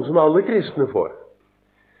 det er noe som alle kristne får.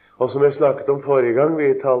 Og som jeg snakket om forrige gang,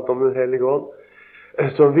 vi talte om Den hellige ånd,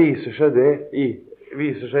 så viser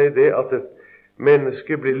seg det at et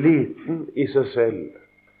menneske blir liten i seg selv,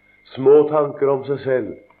 små tanker om seg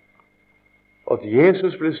selv, at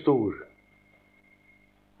Jesus blir stor.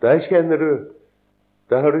 Der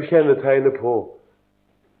har du kjennetegnet på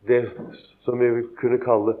det som vi vil kunne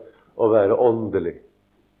kalle å være åndelig.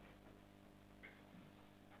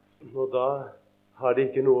 Og da har det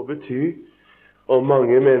ikke noe å bety om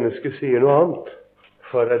mange mennesker sier noe annet,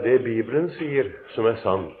 for det er det Bibelen sier som er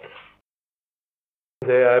sant.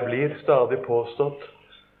 Det blir stadig påstått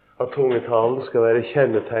at tungetalen skal være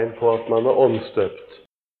kjennetegn på at man er åndsdøpt.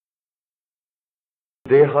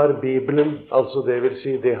 Det har Bibelen, altså det vil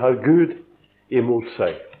si, det har Gud imot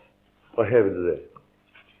seg å hevde det.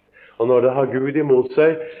 Og når det har Gud imot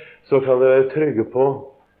seg, så kan det være trygge på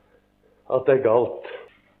at det er galt.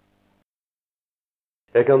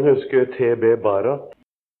 Jeg kan huske T.B. Barat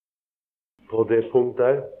på det punkt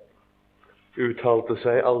der uttalte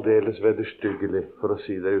seg aldeles vederstyggelig, for å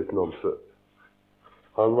si det uten omsvøp.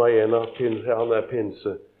 Han er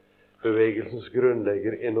pinsebevegelsens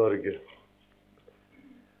grunnlegger i Norge.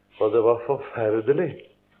 Og det var forferdelig,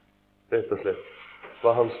 rett og slett,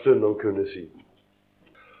 hva han stundom kunne si.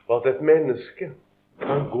 Og at et menneske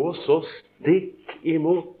kan gå så stikk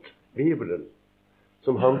imot Bibelen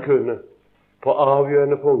som han kunne på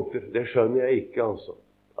avgjørende punkter, det skjønner jeg ikke, altså,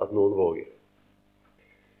 at noen våger.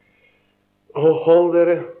 Og hold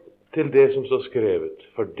dere til det som står skrevet,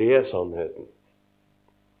 for det er sannheten.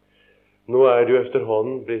 Nå er det jo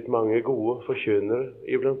efterhånden blitt mange gode forkynnere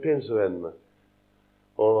iblant pinsevennene.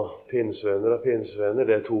 Og pinsevenner og pinsevenner,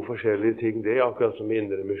 det er to forskjellige ting, det er akkurat som i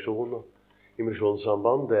indre misjon og i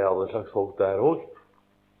misjonssamband, det er alle slags folk der også.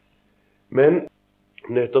 Men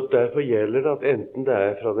nettopp derfor gjelder det at enten det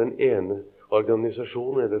er fra den ene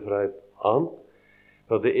organisasjonen eller fra et annet,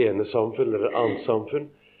 fra det ene samfunn eller annet samfunn,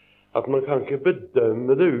 at man kan ikke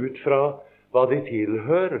bedømme det ut fra hva de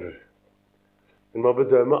tilhører. Man må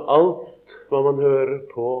bedømme alt hva man hører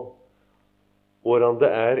på, hvordan det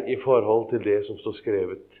er i forhold til det som står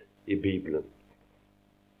skrevet i Bibelen.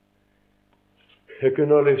 Jeg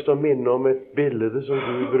kunne ha lyst til å minne om et bilde som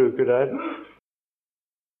Gud bruker der.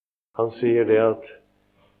 Han sier det at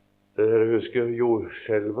dere husker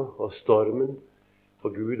jordskjelvet og stormen,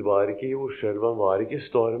 og Gud var ikke i jordskjelvet, han var ikke i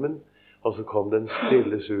stormen, og så kom den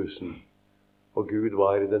stille susen, og Gud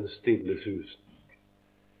var i den stille susen.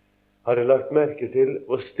 Har dere lagt merke til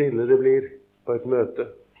hvor stille det blir på et møte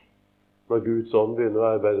når Guds ånd begynner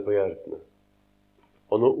å arbeide på hjertene,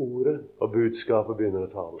 og når ordet og budskapet begynner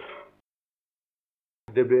å tale?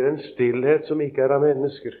 Det blir en stillhet som ikke er av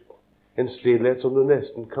mennesker, en stillhet som du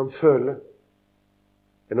nesten kan føle,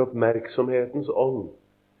 en oppmerksomhetens ånd.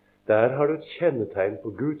 Der har du et kjennetegn på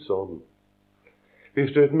Guds ånd.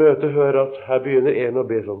 Hvis du i et møte hører at her begynner en å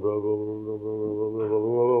be sånn,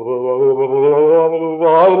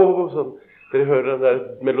 dere hører den der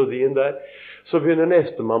melodien der, så begynner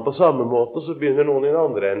nestemann på samme måte, og så begynner noen i den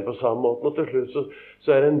andre enden på samme måte, og til slutt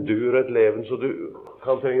så er det en dur og et leven, så du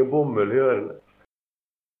kan trenge bomull i ørene.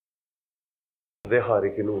 Det har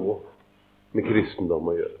ikke noe med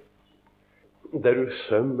kristendom å gjøre. Det er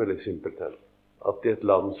usømmelig simpelthen at i et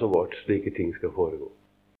land som vårt slike ting skal foregå.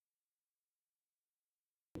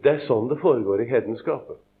 Det er sånn det foregår i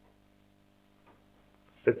hedenskapet.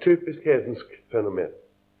 Det er et typisk hedensk fenomen.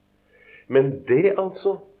 Men det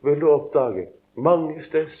altså vil du oppdage mange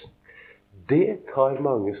steds, det tar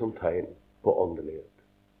mange som tegn på åndelighet.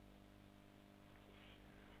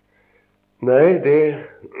 Nei, det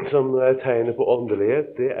som er tegnet på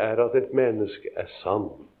åndelighet, det er at et menneske er sann,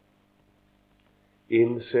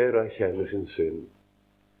 innser og erkjenner sin synd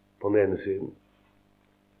på den ene siden,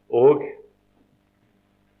 og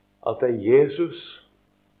at det er Jesus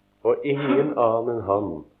og ingen annen enn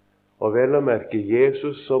han, og vel å merke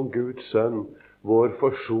Jesus som Guds sønn, vår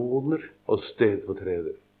forsoner og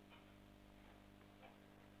stedfortreder,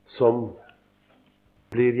 som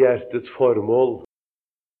blir hjertets formål,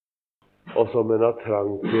 og som en har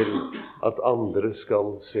trang til at andre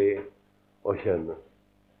skal se og kjenne.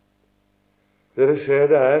 Dere ser,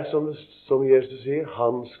 det er som Jesus sier,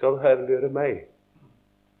 han skal herliggjøre meg.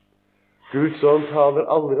 Guds ånd taler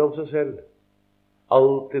aldri om seg selv,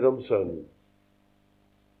 alltid om sønnen.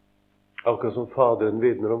 Akkurat som Faderen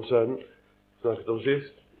vitner om sønnen, snakket om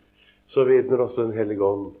sist, så vitner også den hellige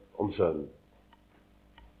ånd om sønnen.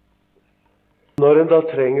 Når en da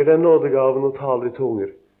trenger den nådegaven å tale i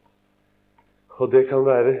tunger, og det kan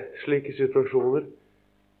være slike situasjoner,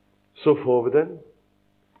 så får vi den.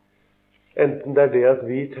 Enten det er det at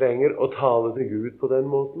vi trenger å tale til Gud på den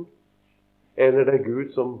måten, eller det er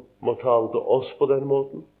Gud som må tale til oss på den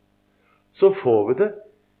måten, så får vi det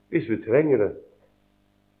hvis vi trenger det.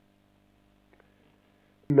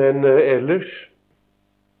 Men ellers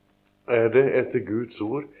er det etter Guds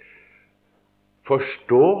ord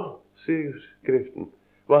forstå, sier Skriften,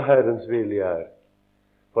 hva Herrens vilje er.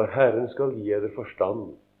 For Herren skal gi dere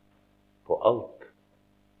forstand på alt.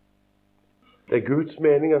 Det er Guds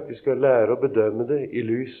mening at vi skal lære å bedømme det i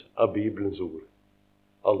lys av Bibelens ord.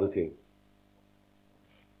 Alle ting.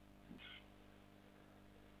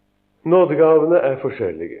 Nådegavene er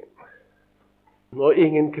forskjellige. Og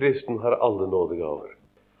ingen kristen har alle nådegaver.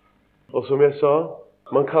 Og som jeg sa,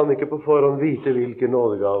 man kan ikke på forhånd vite hvilke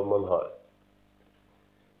nådegaver man har.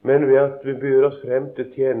 Men ved at vi byr oss frem til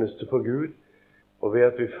tjeneste for Gud, og ved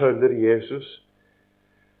at vi følger Jesus,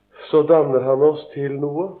 så danner han oss til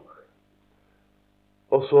noe.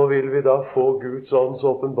 Og så vil vi da få Guds ånds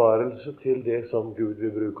åpenbarelse til det som Gud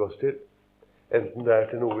vil bruke oss til. Enten det er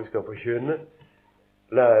til noe vi skal forkynne,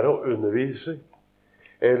 lære og undervise,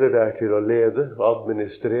 eller det er til å lede og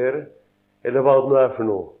administrere, eller hva det nå er for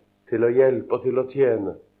noe, til å hjelpe og til å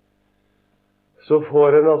tjene. Så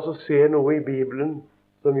får en altså se noe i Bibelen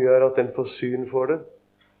som gjør at en får syn for det,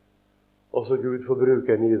 og så Gud får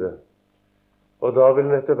bruke en i det. Og da vil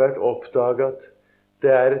en etter hvert oppdage at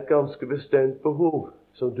det er et ganske bestemt behov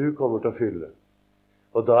som du kommer til å fylle.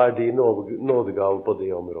 Og da er din nådegave på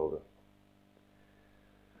det området.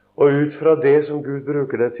 Og ut fra det som Gud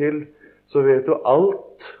bruker deg til, så vet du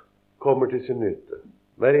alt kommer til sin nytte.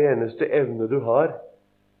 Hver eneste evne du har,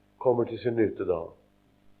 kommer til sin nytte da.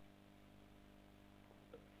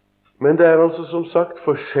 Men det er altså som sagt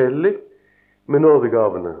forskjellig med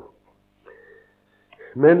nådegavene.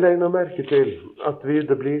 Men legg nå merke til at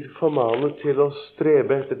det blir formanet til å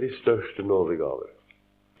strebe etter de største nådegaver.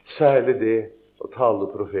 Særlig det å tale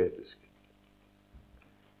profetisk.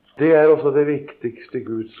 Det er også det viktigste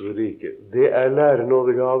Guds rike. Det er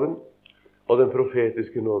lærenådegaven og den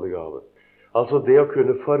profetiske nådegaven. Altså det å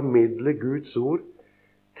kunne formidle Guds ord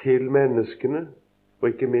til menneskene, og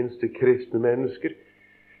ikke minst til kristne mennesker,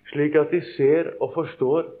 slik at de ser og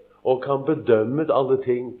forstår og kan bedømme alle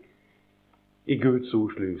ting i Guds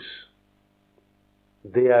ords lys.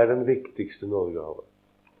 Det er den viktigste nådegave.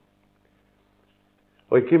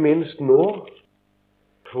 Og ikke minst nå,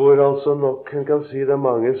 hvor altså nok en kan si det er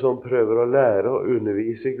mange som prøver å lære og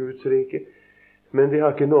undervise i Guds rike, men de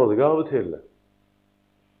har ikke nådegave til det.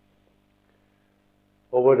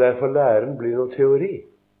 Og hvor derfor læren blir noe teori.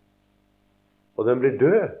 Og den blir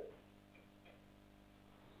død.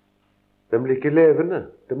 Den blir ikke levende.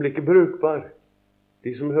 Den blir ikke brukbar.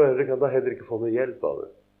 De som hører det, kan da heller ikke få noe hjelp av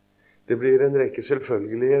det. Det blir en rekke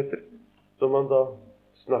selvfølgeligheter som man da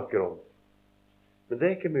snakker om. Men det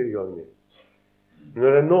er ikke mye gang i. Når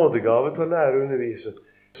det er nådegave til å lære og undervise,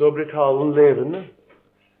 så blir talen levende.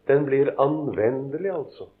 Den blir anvendelig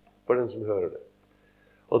altså, for den som hører det.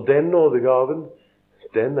 Og den nådegaven,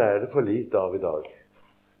 den er det for lite av i dag.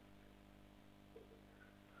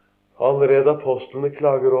 Allerede apostlene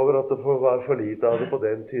klager over at det var for lite av det på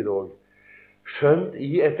den tid også. Skjønt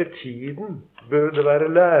i ettertiden bør det være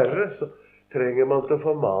lærere, så trenger man til å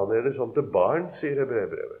formane det som til barn, sier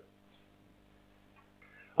Hebreerbrevet.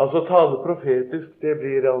 Altså tale profetisk, det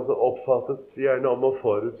blir altså oppfattet gjerne om å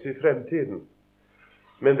forutsi fremtiden.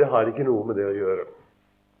 Men det har ikke noe med det å gjøre.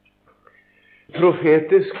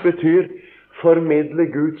 Profetisk betyr formidle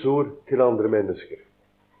Guds ord til andre mennesker.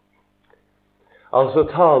 Altså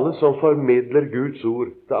tale som formidler Guds ord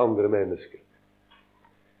til andre mennesker.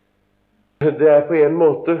 Det er på en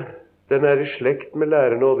måte, den er i slekt med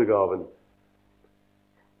lærenådegaven.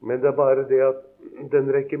 Men det er bare det at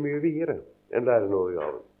den rekker mye videre enn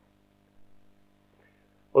lærenådegaven.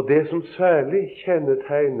 Og det som særlig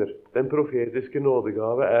kjennetegner den profetiske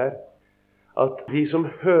nådegave er at de som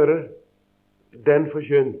hører den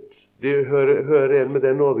forkynt, de hører en med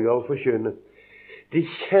den nådegave forkynne, de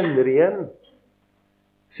kjenner igjen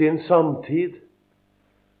sin samtid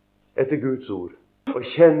etter Guds ord, og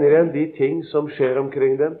kjenner igjen de ting som skjer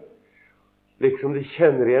omkring dem, liksom de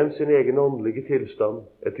kjenner igjen sin egen åndelige tilstand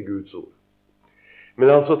etter Guds ord.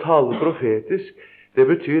 Men altså tale profetisk, det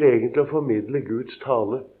betyr egentlig å formidle Guds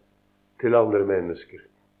tale til andre mennesker.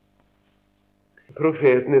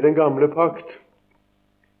 Profeten i den gamle pakt,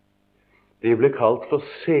 de ble kalt for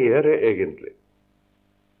seere egentlig,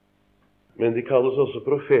 men de kalles også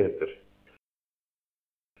profeter.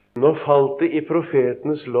 Nå falt det i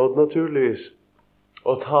profetenes lodd naturligvis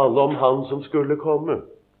og tale om Han som skulle komme.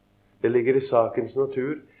 Det ligger i sakens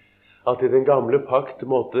natur at i den gamle pakt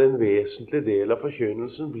måtte en vesentlig del av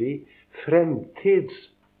forkynnelsen bli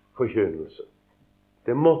fremtidsforkynnelse.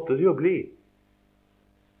 Det måtte det jo bli,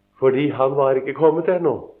 fordi Han var ikke kommet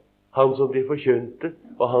ennå, Han som de forkynte,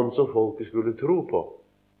 og Han som folket skulle tro på.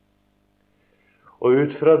 Og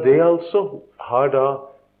ut fra det altså har da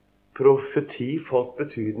profeti fått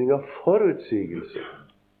betydning av forutsigelse.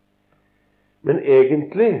 Men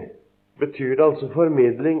egentlig betyr det altså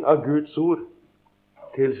formidling av Guds ord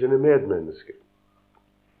til sine medmennesker.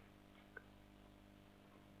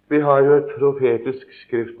 Vi har jo et profetisk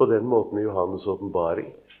skrift på den måten i Johannes' åpenbaring.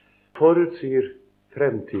 Forutsier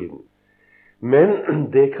fremtiden.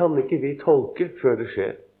 Men det kan ikke vi tolke før det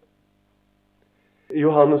skjer.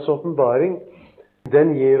 Johannes' åpenbaring,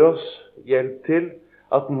 den gir oss hjelp til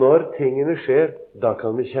at når tingene skjer, da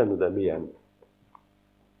kan vi kjenne dem igjen.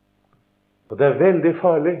 Og det er veldig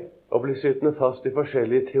farlig å bli sittende fast i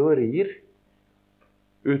forskjellige teorier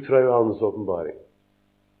ut fra Johannes' åpenbaring.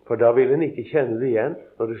 For da vil en ikke kjenne det igjen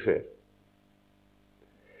når det skjer.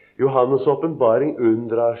 Johannes' åpenbaring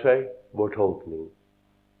unndrar seg vår tolkning.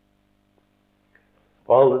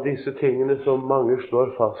 Og alle disse tingene som mange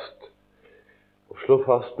slår fast, og slår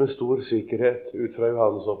fast med stor sikkerhet ut fra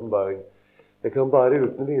Johannes' åpenbaring, det kan bare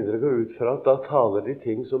uten videre gå ut fra at da taler de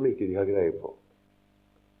ting som ikke de har greie på.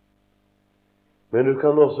 Men du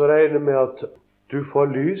kan også regne med at du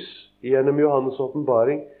får lys gjennom Johannes'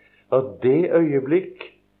 åpenbaring, at det øyeblikk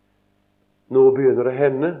noe begynner å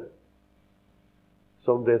hende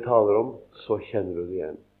som det taler om, så kjenner du det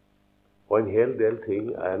igjen. Og en hel del ting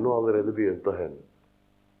er nå allerede begynt å hende.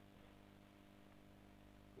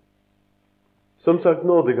 Som sagt,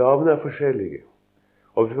 nådegavene er forskjellige,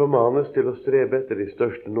 og vi formanes til å strebe etter de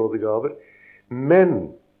største nådegaver.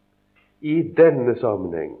 Men i denne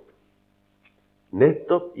sammenheng,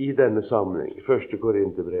 nettopp i denne sammenheng, 1.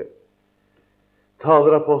 Korinterbrev,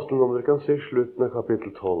 taler apostelen om, dere kan se slutten av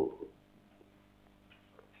kapittel 12,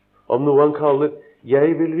 om noe han kaller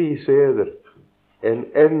 «Jeg vil vise eder en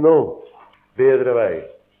ennå bedre vei».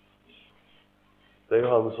 Det er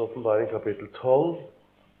Johannes' åpenbaring kapittel 12,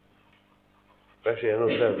 vers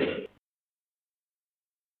 31.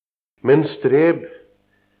 Men streb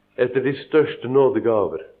etter de største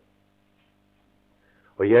nådegaver,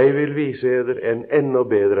 og jeg vil vise eder en enda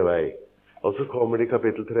bedre vei. Og så kommer det i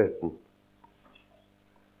kapittel 13.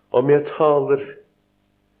 Om jeg taler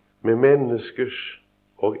med menneskers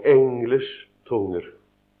og englers tunger,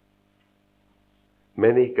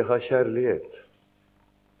 men ikke har kjærlighet,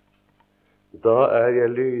 da er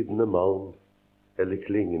jeg lydende malm eller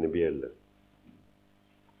klingende bjelle.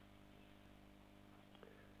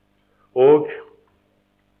 Og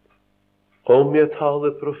om jeg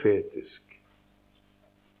taler profetisk,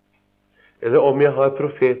 eller om jeg har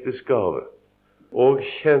profetisk gave, og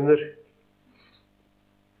kjenner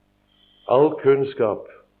all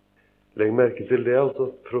kunnskap. Legg merke til det,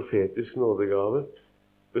 altså profetisk nådegave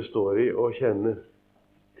består i å kjenne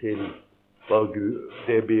til hva Gud,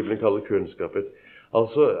 det Bibelen kaller kunnskapet.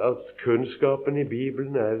 Altså at kunnskapen i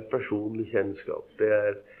Bibelen er et personlig kjennskap. Det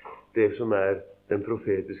er det som er den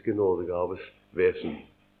profetiske nådegaves vesen.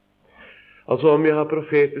 Altså om jeg har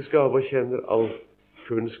profetisk gave og kjenner all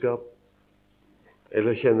kunnskap,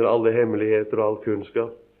 eller kjenner alle hemmeligheter og all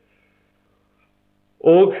kunnskap,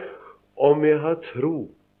 og om jeg har tro,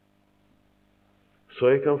 så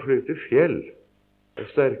jeg kan flytte fjell, det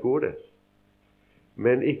er sterke ord det,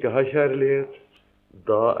 men ikke har kjærlighet,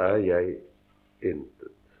 da er jeg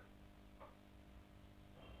intet.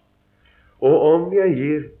 Og om jeg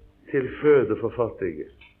gir til føde for fattige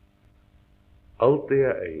alt det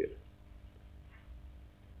jeg eier,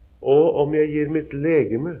 og om jeg gir mitt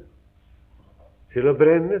legeme til å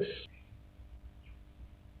brennes,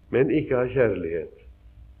 men ikke har kjærlighet,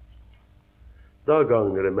 da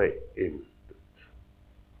gagner det meg intet.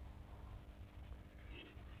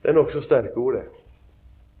 Det er nok så sterke ord, det.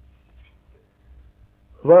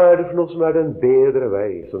 Hva er det for noe som er den bedre vei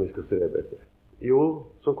som vi skal strebe etter? Jo,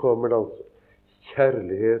 så kommer det altså.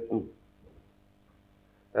 Kjærligheten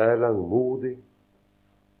er langmodig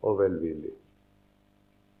og velvillig.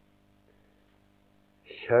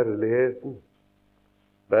 Kjærligheten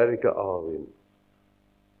bærer ikke avvind.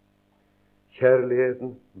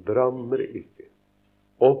 Kjærligheten brammer ikke,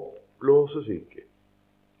 oppblåses ikke.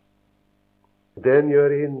 Den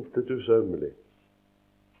gjør intet usømmelig,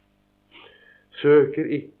 søker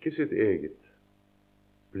ikke sitt eget,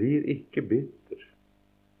 blir ikke bitter,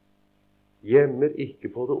 gjemmer ikke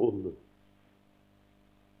på det onde.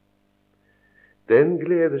 Den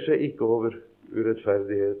gleder seg ikke over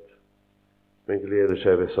urettferdighet, men gleder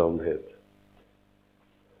seg ved sannhet.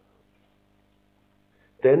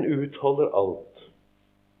 Den utholder alt,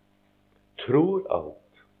 tror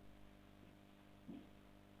alt,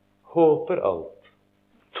 håper alt,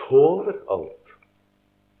 tåler alt.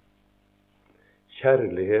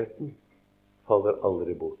 Kjærligheten faller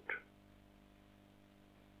aldri bort.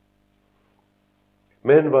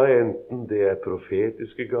 Men hva enten det er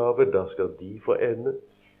profetiske gaver, da skal de få ende,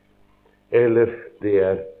 eller det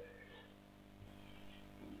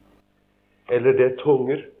er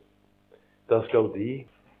tunger, da skal de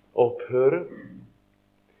opphøre,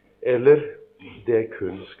 eller det er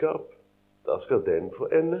kunnskap, da skal den få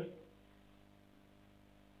ende.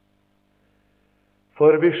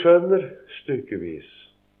 For vi skjønner stykkevis,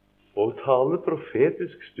 og taler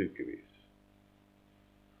profetisk stykkevis.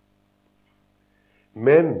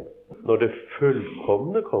 Men når det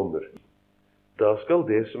fullkomne kommer, da skal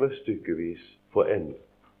det som er stykkevis få ende.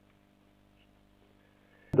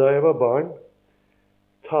 Da jeg var barn,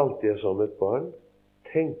 talte jeg som et barn,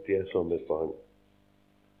 tenkte jeg som et barn,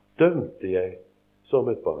 dømte jeg som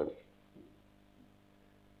et barn.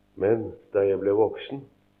 Men da jeg ble voksen,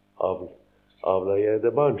 avla jeg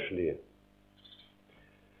det barnslige.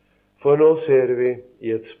 For nå ser vi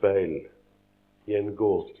i et speil, i en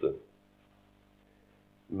gåte.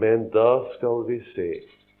 Men da skal vi se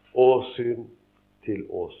åsyn til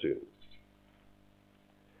åsyn.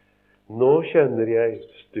 Nå kjenner jeg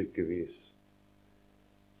stykkevis,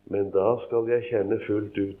 men da skal jeg kjenne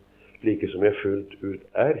fullt ut, like som jeg fullt ut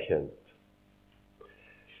er kjent.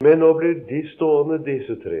 Men nå blir de stående,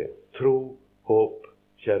 disse tre: tro, håp,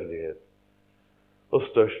 kjærlighet. Og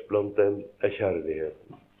størst blant dem er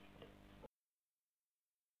kjærligheten.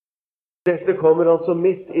 Dette kommer altså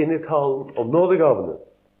midt inn i talen om nådegavene.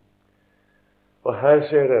 Og her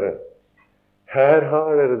ser dere, her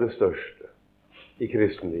har dere det største i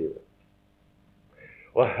kristenlivet.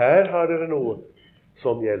 Og her har dere noe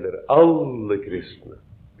som gjelder alle kristne,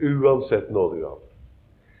 uansett nådegave.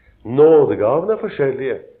 Nådegavene er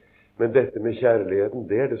forskjellige, men dette med kjærligheten,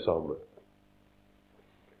 det er det samme.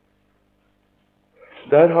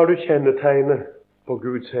 Der har du kjennetegnet på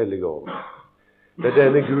Guds hellige ånd. Det er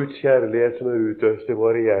denne Guds kjærlighet som er utøst i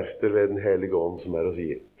våre hjerter ved den hellige ånd som er oss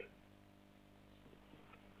gitt.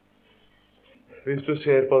 Hvis du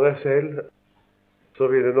ser på deg selv, så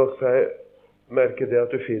vil du nok merke det at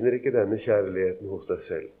du finner ikke denne kjærligheten hos deg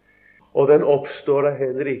selv. Og den oppstår da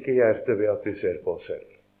heller ikke i hjertet ved at vi ser på oss selv.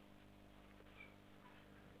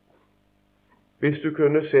 Hvis du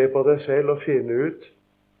kunne se på deg selv og finne ut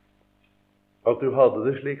at du hadde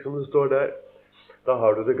det slik som det står der, da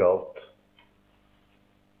har du det galt.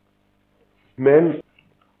 Men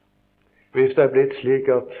hvis det er blitt slik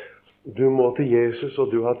at du må til Jesus, og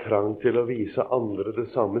du har trang til å vise andre det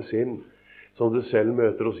samme sinn som du selv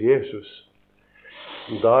møter hos Jesus,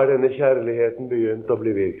 da er denne kjærligheten begynt å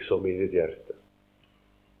bli virksom i ditt hjerte.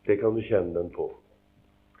 Det kan du kjenne den på.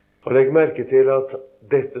 Og legg merke til at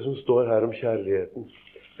dette som står her om kjærligheten,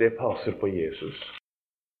 det passer på Jesus.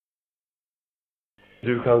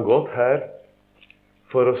 Du kan godt her,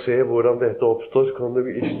 for å se hvordan dette oppstår, kan du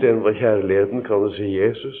i stedet for kjærligheten kan du si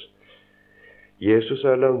Jesus. Jesus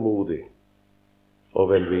er langmodig og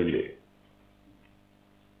velvillig.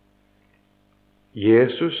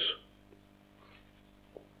 Jesus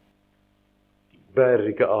bærer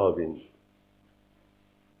ikke avvind.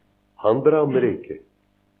 Han branner ikke.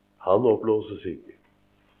 Han oppblåses ikke.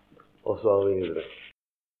 Og så videre.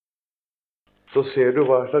 Så ser du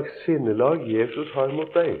hva slags sinnelag Jesus har mot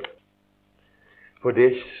deg. For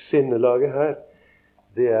det sinnelaget her,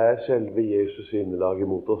 det er selve Jesus sinnelaget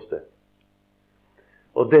mot oss det.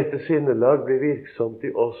 Og dette sinnelag blir virksomt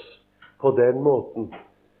i oss på den måten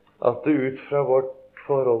at det ut fra vårt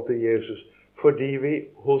forhold til Jesus, fordi vi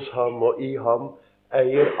hos ham og i ham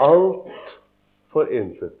eier alt for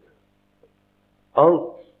intet.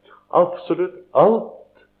 Alt, absolutt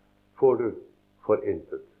alt får du for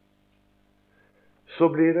intet. Så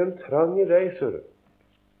blir det en trang i deg, ser du.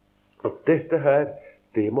 Og dette her,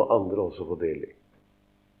 det må andre også få del i.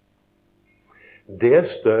 Det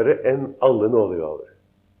er større enn alle nådegaver.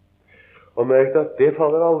 Og merk at det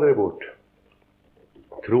faller aldri bort.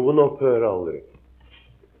 Troen opphører aldri.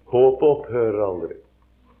 Håpet opphører aldri.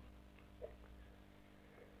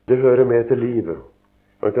 Det hører med til livet.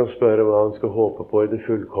 Man kan spørre hva han skal håpe på i det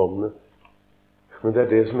fullkomne. Men det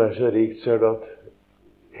er det som er så rikt, ser du, at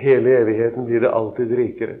hele evigheten blir det alltid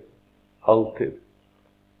rikere. Alltid.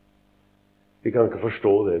 Vi kan ikke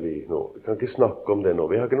forstå det vi nå. Vi kan ikke snakke om det nå.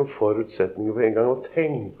 Vi har ikke noen forutsetninger for en gang å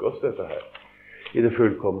tenke oss dette her i det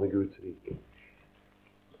fullkomne Guds rike.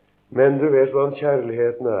 Men du vet hva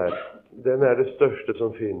kjærligheten er. Den er det største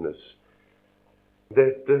som finnes.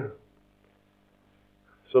 Dette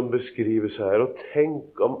som beskrives her, og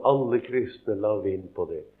tenk om alle kristne la vind på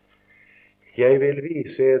det. Jeg vil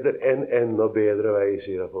vise eder en enda bedre vei,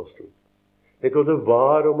 sier apostelen. Tenk om det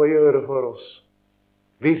var om å gjøre for oss,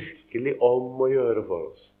 virkelig om å gjøre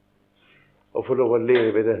for oss, og få lov å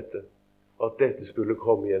leve i dette, at dette skulle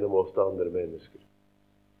komme gjennom oss til andre mennesker.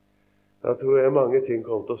 Da tror jeg mange ting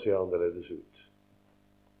kom til å se annerledes ut.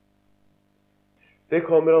 Det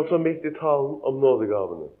kommer altså midt i talen om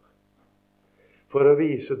nådegavene, for å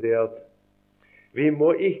vise det at vi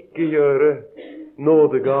må ikke gjøre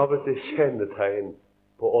nådegave til kjennetegn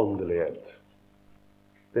på åndelighet.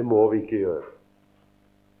 Det må vi ikke gjøre.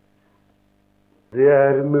 Det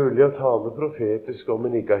er mulig å tale profetisk om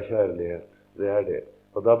en ikke har kjærlighet. Det er det.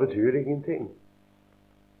 Og da betyr det ingenting.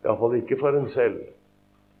 I hvert fall ikke for en selv.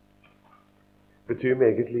 Det betyr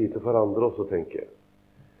meget lite for andre også, tenker jeg.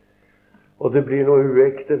 Og det blir noe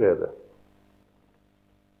uekte ved det.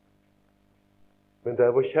 Men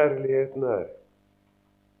der hvor kjærligheten er,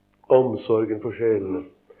 omsorgen for sjelene,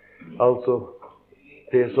 altså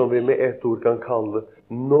det som vi med ett ord kan kalle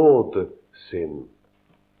nådesinn.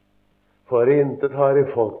 For intet har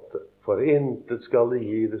jeg fått det, for intet skal jeg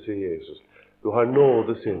gi det, sier Jesus. Du har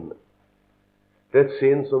nådesinnet. Det er et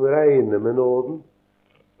sinn som regner med nåden,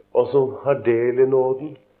 og som har del i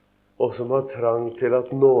nåden, og som har trang til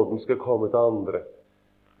at nåden skal komme til andre,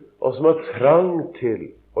 og som har trang til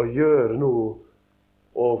å gjøre noe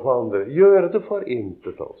overfor andre. Gjøre det for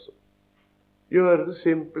intet, altså. Gjøre det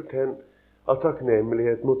simpelthen av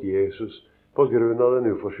takknemlighet mot Jesus på grunn av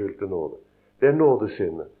den uforskyldte nåde. Det er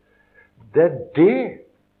nådesinnet. Det er det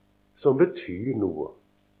som betyr noe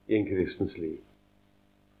i en kristens liv.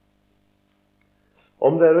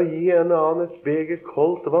 Om det er å gi en annen et beger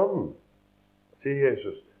koldt vann, sier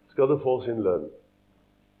Jesus, skal du få sin lønn.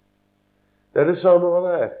 Det er det samme hva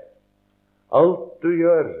det er. Alt du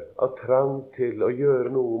gjør av trang til å gjøre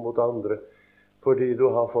noe mot andre, fordi du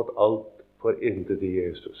har fått alt for intet i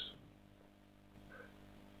Jesus.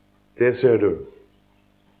 Det ser du.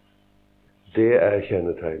 Det er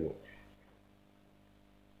kjennetegnet.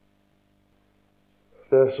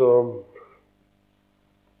 Det er så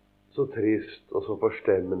trist og så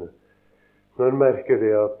forstemmende når en merker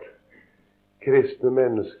det at kristne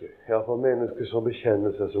mennesker, i hvert fall mennesker som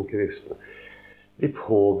bekjenner seg som kristne, de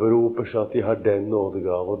påberoper seg at de har den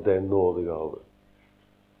nådegave og den nådegave.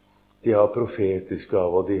 De har profetisk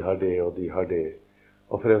gave, og de har det, og de har det.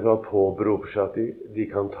 Og fremfor alt påberoper seg at de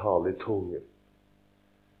kan tale i tunger.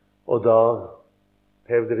 Og da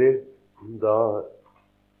hevder de,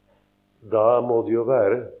 da må det jo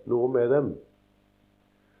være noe med dem.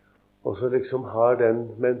 Og så liksom har den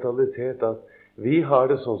mentalitet at vi har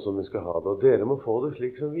det sånn som vi skal ha det, og dere må få det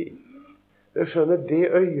slik som vi. Dere skjønner, det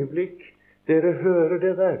øyeblikk dere hører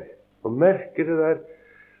det der, og merker det der,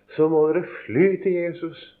 så må dere fly til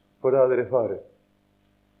Jesus, for da er dere i fare.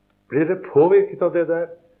 Blir dere påvirket av det der,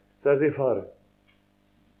 så er dere i fare.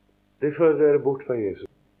 Det fører dere bort fra Jesus.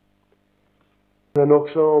 Det er nok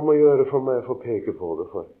så om å gjøre for meg å få peke på det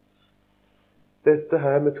for. Dette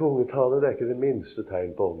her med tungetale, det er ikke det minste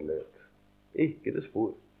tegn på åndelighet. Ikke det spor.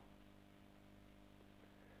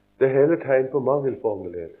 Det er heller tegn på mangel på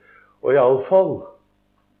åndelighet. Og i alle fall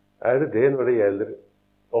er det når det gjelder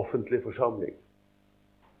offentlig forsamling.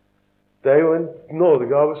 Det er jo en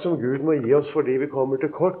nådegave som Gud må gi oss fordi vi kommer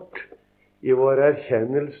til kort i vår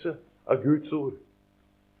erkjennelse av Guds ord.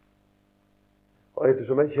 Og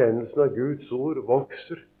ettersom erkjennelsen av Guds ord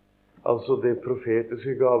vokser, altså det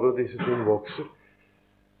profetiske gaver og disse ting vokser,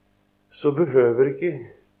 så behøver ikke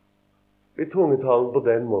vi tungetalen på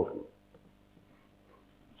den måten.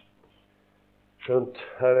 Skjønt,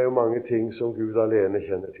 her er jo mange ting som Gud alene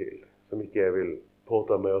kjenner til, som ikke jeg vil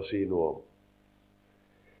påta meg å si noe om.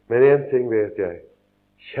 Men en ting vet jeg,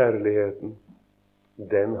 kjærligheten,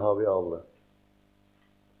 den har vi alle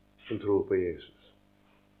som tror på Jesus.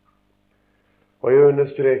 Og jeg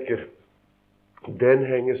understreker, den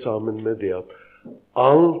henger sammen med det at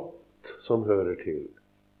alt som hører til,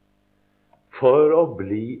 for å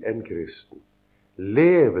bli en kristen,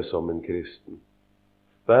 leve som en kristen,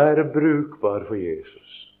 være brukbar for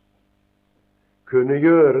Jesus, kunne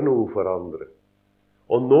gjøre noe for andre,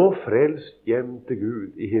 og nå frelst hjem til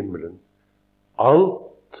Gud i himmelen,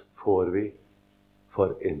 alt får vi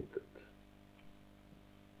for intet.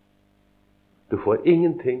 Du får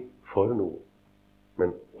ingenting for noe,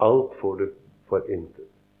 men alt får du for intet.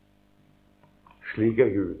 Slik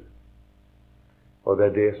er Gud. Og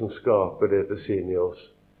det er det som skaper dette sinn i oss,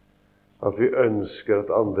 at vi ønsker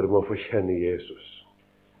at andre må få kjenne Jesus.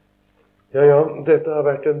 Ja, dette har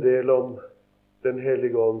vært en del om Den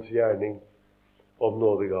hellige ånds gjerning, om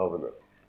nådegavene.